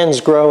the bands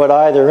grow at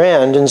either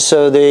end, and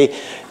so the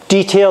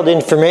detailed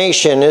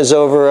information is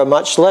over a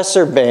much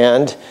lesser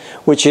band,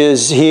 which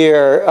is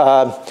here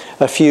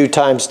a few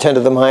times 10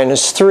 to the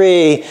minus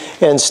 3,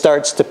 and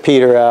starts to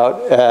peter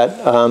out at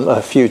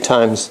a few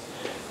times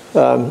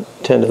 10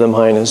 to the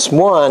minus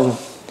 1.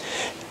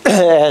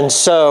 And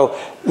so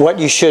what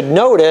you should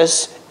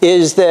notice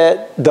is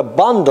that the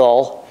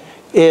bundle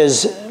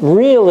is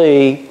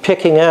really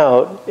picking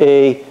out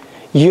a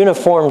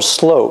uniform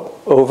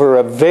slope over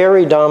a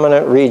very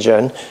dominant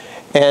region.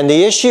 And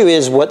the issue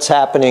is what's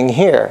happening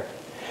here.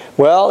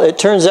 Well, it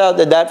turns out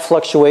that that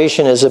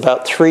fluctuation is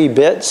about 3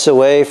 bits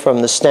away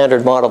from the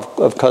standard model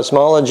of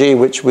cosmology,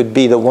 which would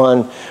be the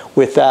one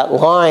with that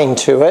line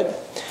to it.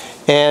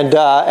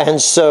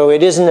 And so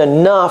it isn't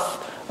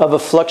enough of a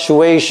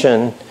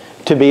fluctuation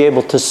to be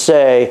able to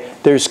say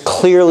there's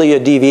clearly a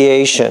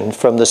deviation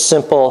from the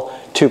simple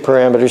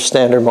 2-parameter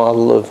standard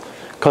model of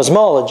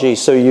cosmology,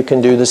 so you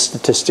can do the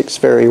statistics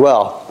very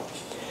well.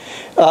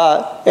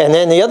 And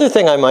then the other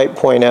thing I might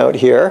point out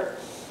here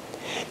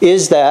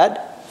is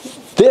that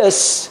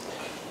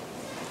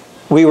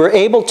we were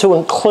able to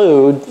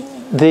include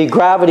the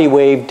gravity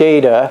wave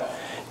data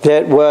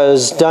that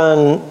was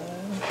done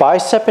by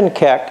Sepp and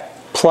Keck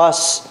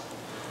plus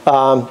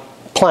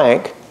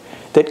Planck,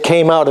 that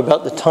came out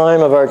about the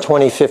time of our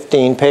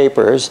 2015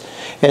 papers.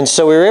 And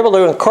so we were able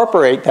to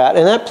incorporate that,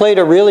 and that played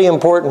a really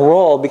important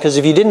role, because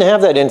if you didn't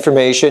have that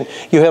information,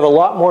 you have a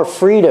lot more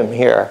freedom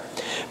here.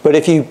 But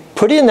if you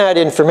put in that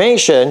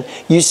information,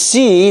 you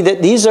see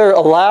that these are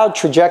allowed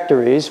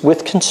trajectories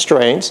with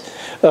constraints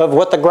of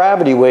what the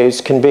gravity waves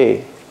can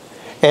be.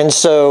 And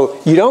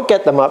so you don't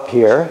get them up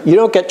here. You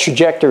don't get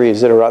trajectories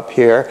that are up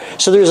here.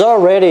 So there's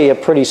already a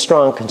pretty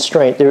strong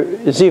constraint. There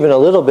is even a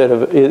little bit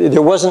of,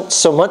 there wasn't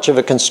so much of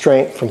a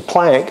constraint from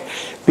Planck,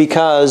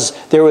 because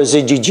there was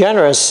a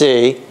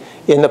degeneracy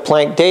in the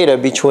Planck data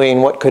between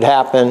what could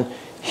happen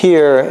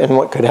here and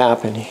what could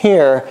happen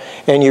here.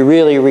 And you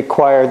really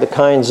required the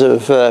kinds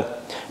of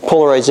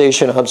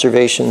polarization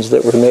observations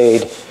that were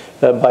made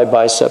by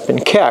Bicep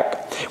and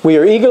Keck. We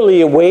are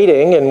eagerly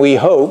awaiting, and we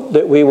hope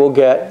that we will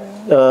get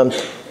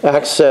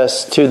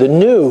access to the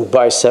new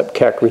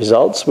Bicep-Keck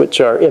results,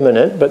 which are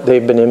imminent, but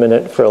they've been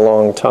imminent for a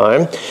long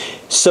time.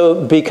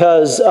 So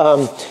because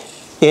I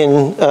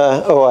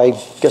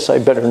guess I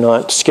better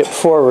not skip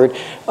forward.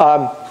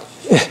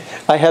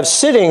 I have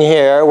sitting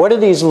here, what do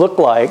these look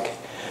like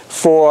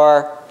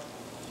for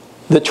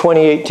the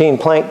 2018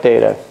 Planck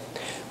data?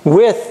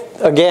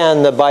 With,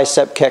 again, the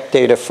Bicep-Keck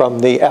data from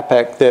the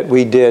epoch that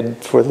we did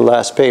for the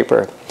last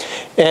paper.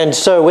 And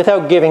so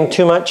without giving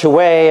too much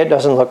away, it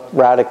doesn't look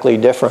radically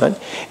different.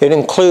 It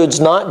includes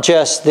not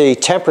just the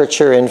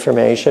temperature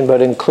information,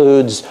 but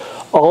includes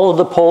all of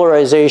the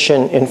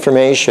polarization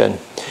information.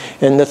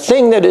 And the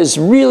thing that is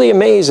really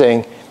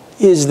amazing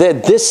is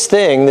that this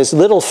thing, this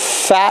little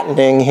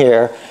fattening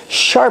here,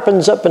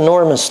 sharpens up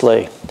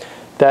enormously.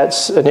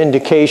 That's an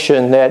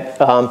indication that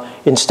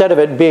instead of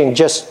it being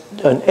just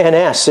an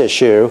NS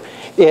issue,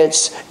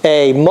 it's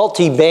a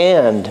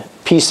multi-band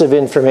piece of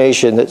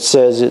information that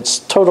says it's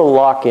total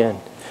lock-in.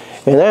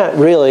 And that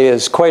really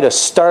is quite a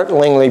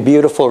startlingly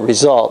beautiful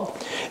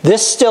result.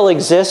 This still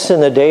exists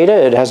in the data.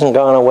 It hasn't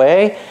gone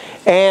away.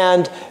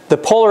 And the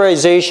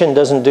polarization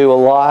doesn't do a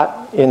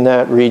lot in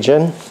that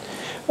region.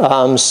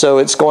 So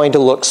it's going to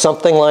look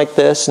something like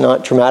this,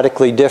 not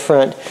dramatically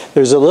different.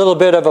 There's a little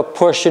bit of a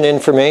push in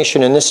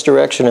information in this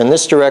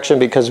direction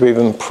because we've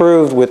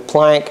improved with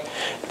Planck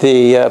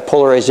the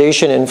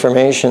polarization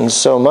information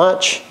so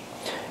much.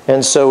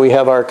 And so we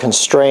have our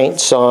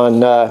constraints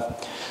on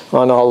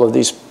all of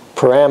these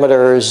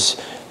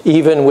parameters,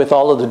 even with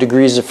all of the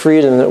degrees of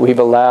freedom that we've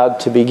allowed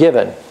to be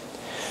given.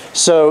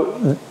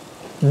 So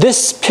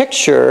this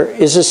picture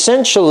is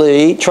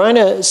essentially trying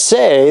to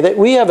say that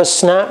we have a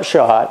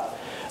snapshot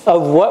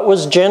of what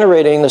was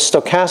generating the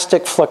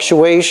stochastic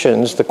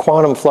fluctuations, the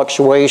quantum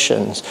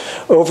fluctuations,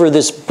 over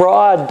this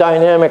broad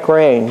dynamic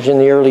range in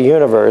the early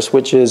universe,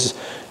 which is,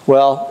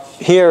 well,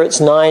 here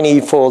it's 9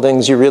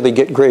 e-foldings. You really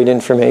get great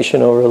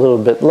information over a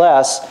little bit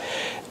less.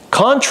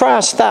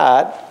 Contrast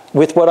that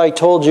with what I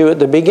told you at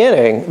the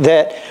beginning,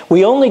 that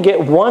we only get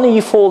 1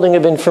 e-folding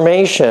of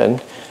information,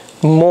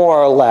 more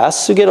or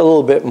less. We get a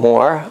little bit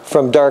more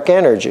from dark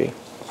energy.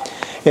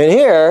 And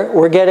here,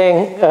 we're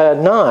getting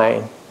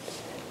 9.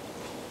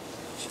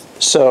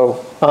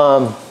 So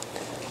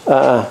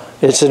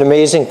it's an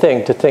amazing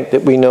thing to think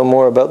that we know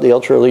more about the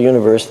ultra-early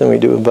universe than we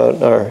do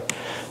about our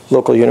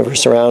local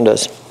universe around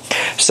us.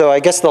 So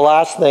I guess the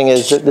last thing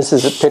is that this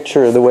is a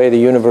picture of the way the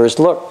universe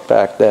looked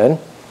back then,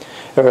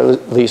 or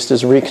at least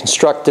is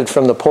reconstructed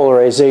from the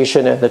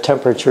polarization and the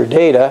temperature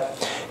data.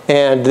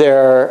 And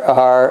there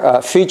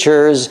are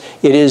features.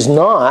 It is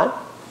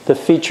not the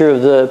feature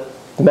of the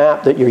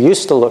map that you're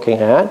used to looking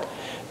at,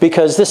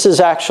 because this has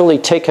actually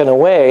taken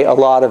away a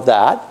lot of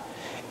that.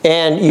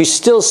 And you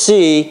still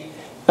see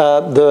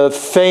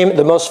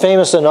the most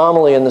famous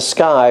anomaly in the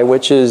sky,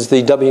 which is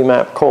the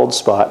WMAP cold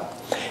spot.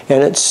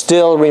 And it's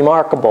still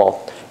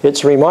remarkable.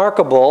 It's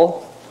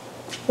remarkable,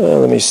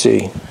 let me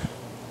see,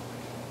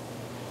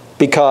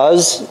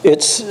 because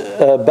it's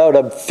about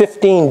a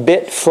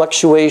 15-bit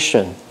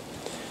fluctuation.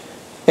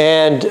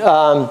 And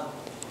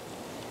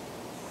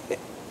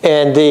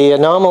the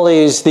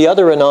anomalies, the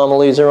other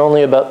anomalies, are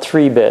only about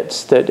 3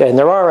 bits. And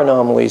there are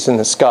anomalies in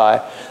the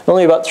sky,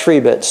 only about 3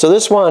 bits. So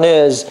this one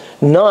is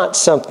not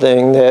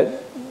something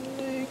that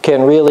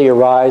can really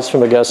arise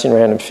from a Gaussian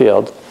random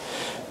field.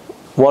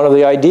 One of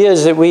the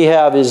ideas that we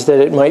have is that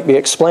it might be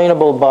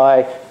explainable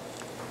by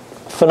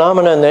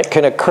phenomena that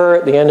can occur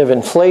at the end of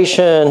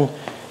inflation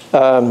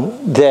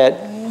that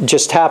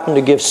just happen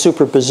to give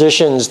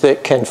superpositions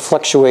that can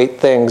fluctuate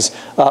things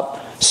up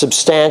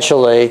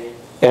substantially.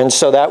 And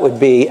so that would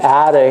be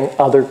adding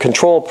other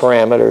control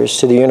parameters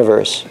to the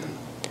universe.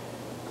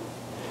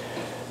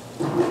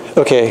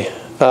 Okay,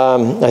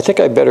 I think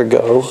I better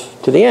go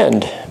to the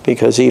end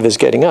because Eve is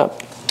getting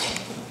up.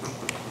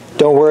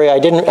 Don't worry, I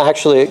didn't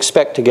actually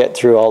expect to get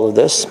through all of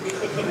this.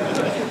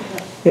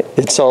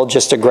 It's all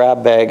just a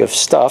grab bag of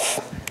stuff.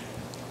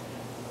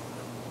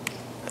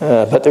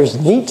 But there's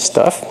neat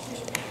stuff.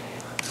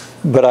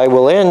 But I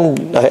will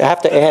end, I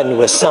have to end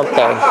with something.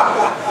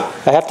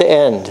 I have to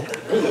end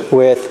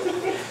with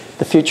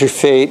the future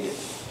fate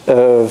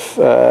of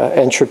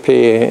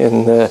entropy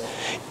and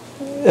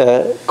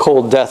the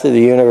cold death of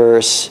the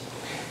universe.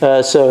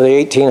 So the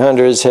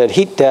 1800s had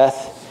heat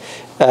death.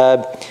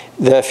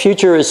 The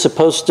future is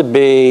supposed to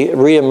be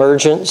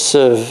reemergence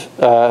of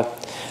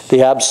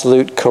the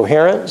absolute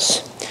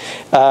coherence.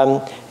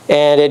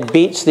 And it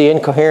beats the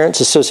incoherence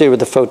associated with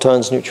the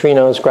photons,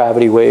 neutrinos,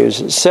 gravity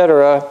waves,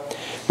 etc.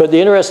 But the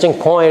interesting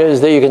point is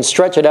that you can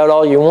stretch it out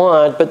all you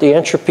want, but the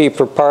entropy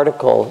per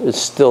particle is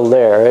still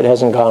there. It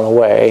hasn't gone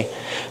away.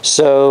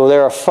 So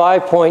there are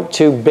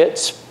 5.2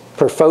 bits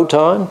per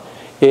photon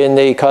in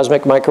the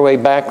cosmic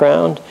microwave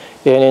background.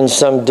 And in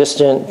some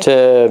distant,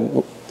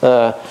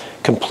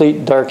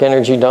 complete dark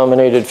energy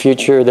dominated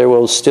future, there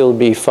will still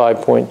be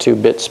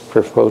 5.2 bits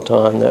per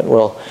photon that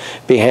will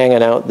be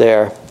hanging out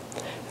there.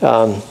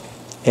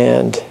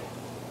 And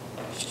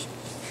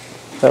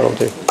that'll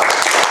do.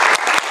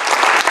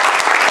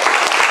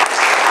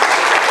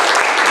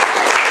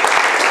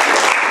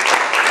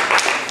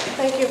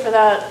 Thank you for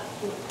that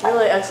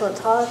really excellent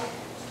talk.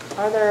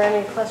 Are there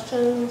any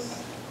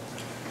questions?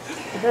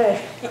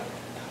 Okay.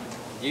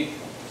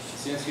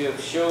 Since you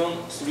have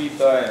shown 3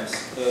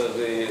 times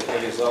the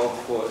result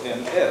for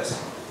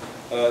NS,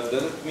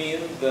 does it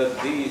mean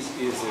that this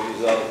is a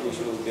result which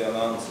will be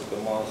announced a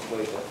month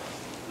later?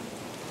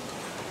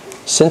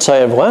 Since I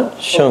have what?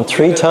 Shown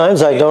 3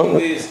 times? I don't...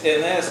 This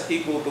NS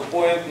equal to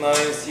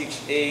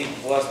 0.968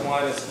 plus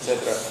minus,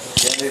 etc.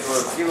 And they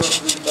were given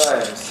 3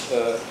 times.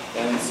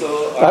 And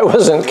so... I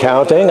wasn't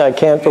counting. I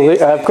can't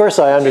believe... Of course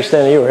I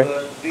understand you were.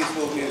 This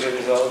will be the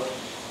result.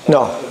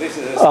 No.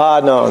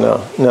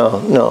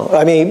 No.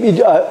 I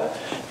mean,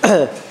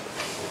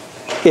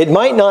 it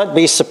might not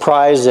be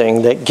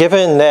surprising that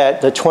given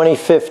that the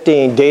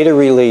 2015 data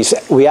release,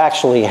 we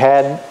actually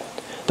had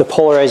the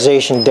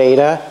polarization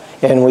data,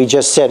 and we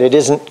just said it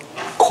isn't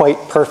quite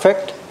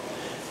perfect,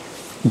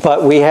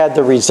 but we had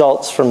the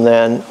results from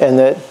then, and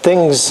that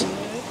things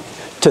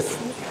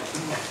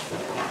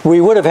we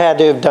would have had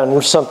to have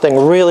done something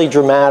really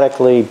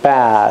dramatically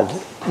bad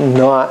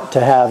not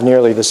to have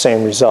nearly the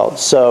same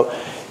results. So,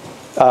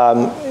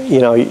 you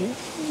know,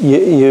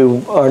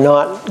 you are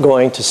not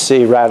going to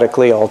see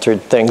radically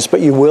altered things,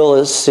 but you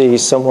will see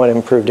somewhat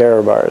improved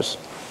error bars.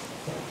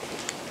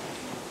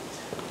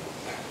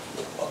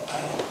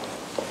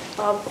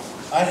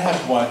 I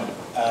have one.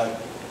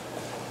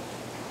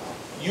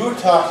 You were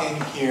talking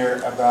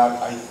here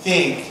about, I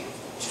think,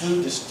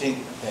 two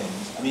distinct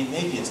things. I mean,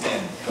 maybe it's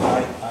N, but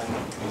I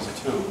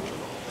use two.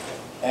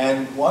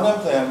 And one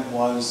of them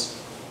was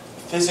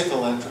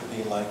physical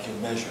entropy, like you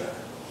measure.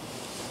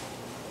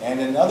 And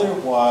another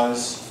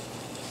was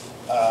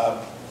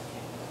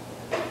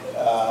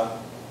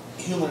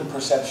human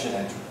perception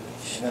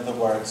entropy. In other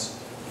words,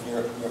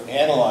 you're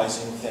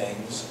analyzing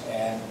things,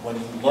 and when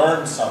you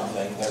learn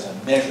something, there's a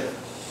measure.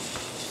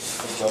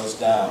 It goes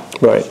down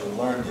because you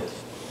learned it.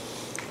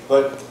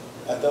 But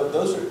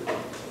those are,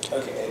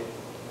 okay.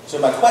 So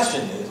my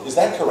question is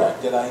that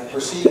correct? Did I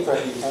perceive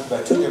correctly you talked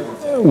about two different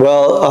things?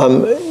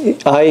 Well,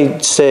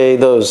 I'd say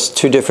those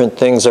two different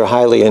things are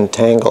highly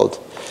entangled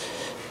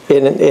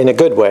in a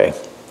good way.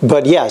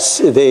 But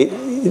yes,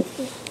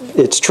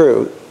 it's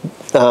true.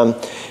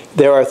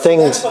 There are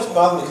things... That's what's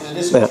bothering me, because it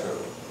isn't true.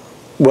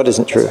 What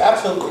isn't true? It's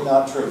absolutely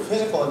not true.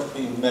 Physical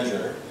entropy you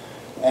measure,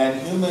 and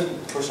human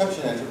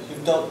perception entropy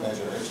you don't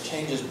measure. It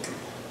changes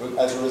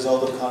as a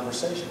result of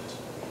conversations.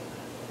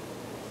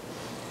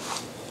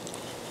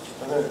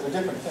 They're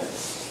different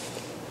things.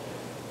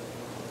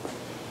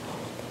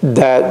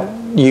 That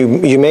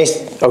you may,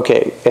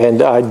 okay,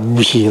 and I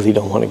really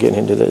don't want to get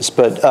into this,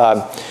 but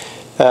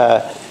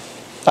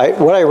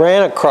what I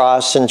ran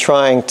across in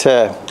trying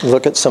to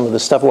look at some of the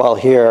stuff while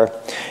here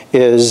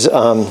is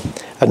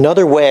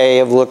another way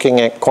of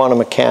looking at quantum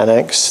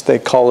mechanics. They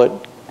call it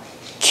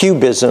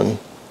cubism.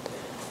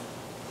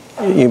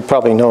 You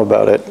probably know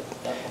about it.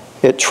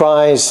 It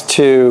tries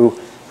to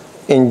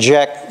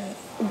inject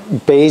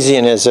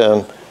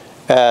Bayesianism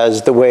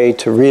as the way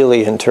to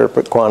really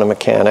interpret quantum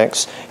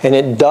mechanics, and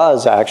it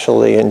does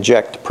actually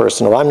inject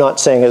personal. I'm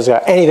not saying it's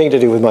got anything to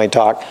do with my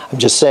talk. I'm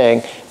just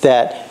saying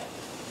that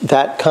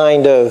that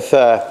kind of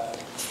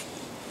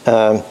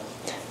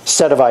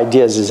set of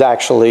ideas is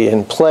actually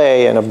in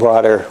play in a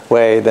broader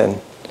way than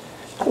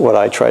what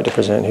I tried to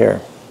present here.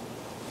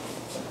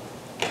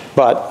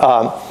 But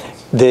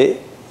the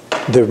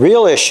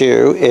real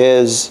issue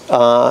is,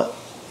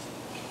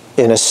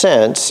 in a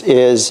sense,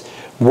 is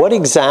what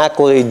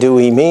exactly do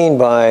we mean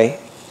by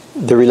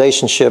the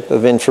relationship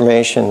of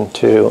information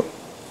to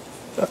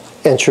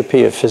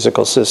entropy of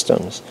physical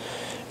systems?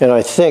 And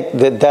I think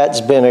that that's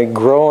been a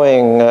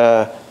growing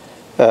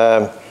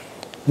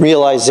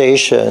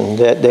realization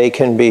that they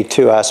can be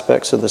two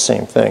aspects of the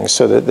same thing,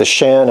 so that the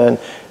Shannon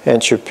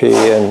entropy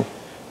and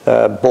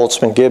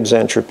Boltzmann-Gibbs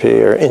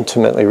entropy are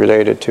intimately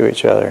related to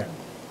each other.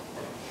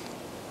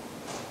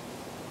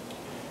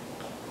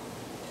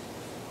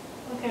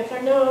 Okay, if there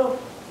are no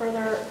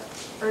further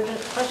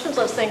urgent questions,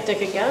 let's thank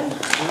Dick again.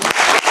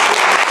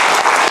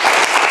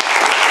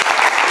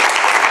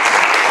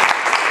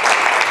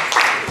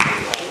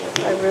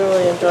 I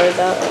really enjoyed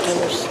that. I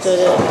understood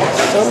it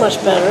so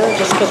much better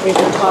just because we've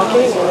been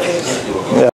talking. And it was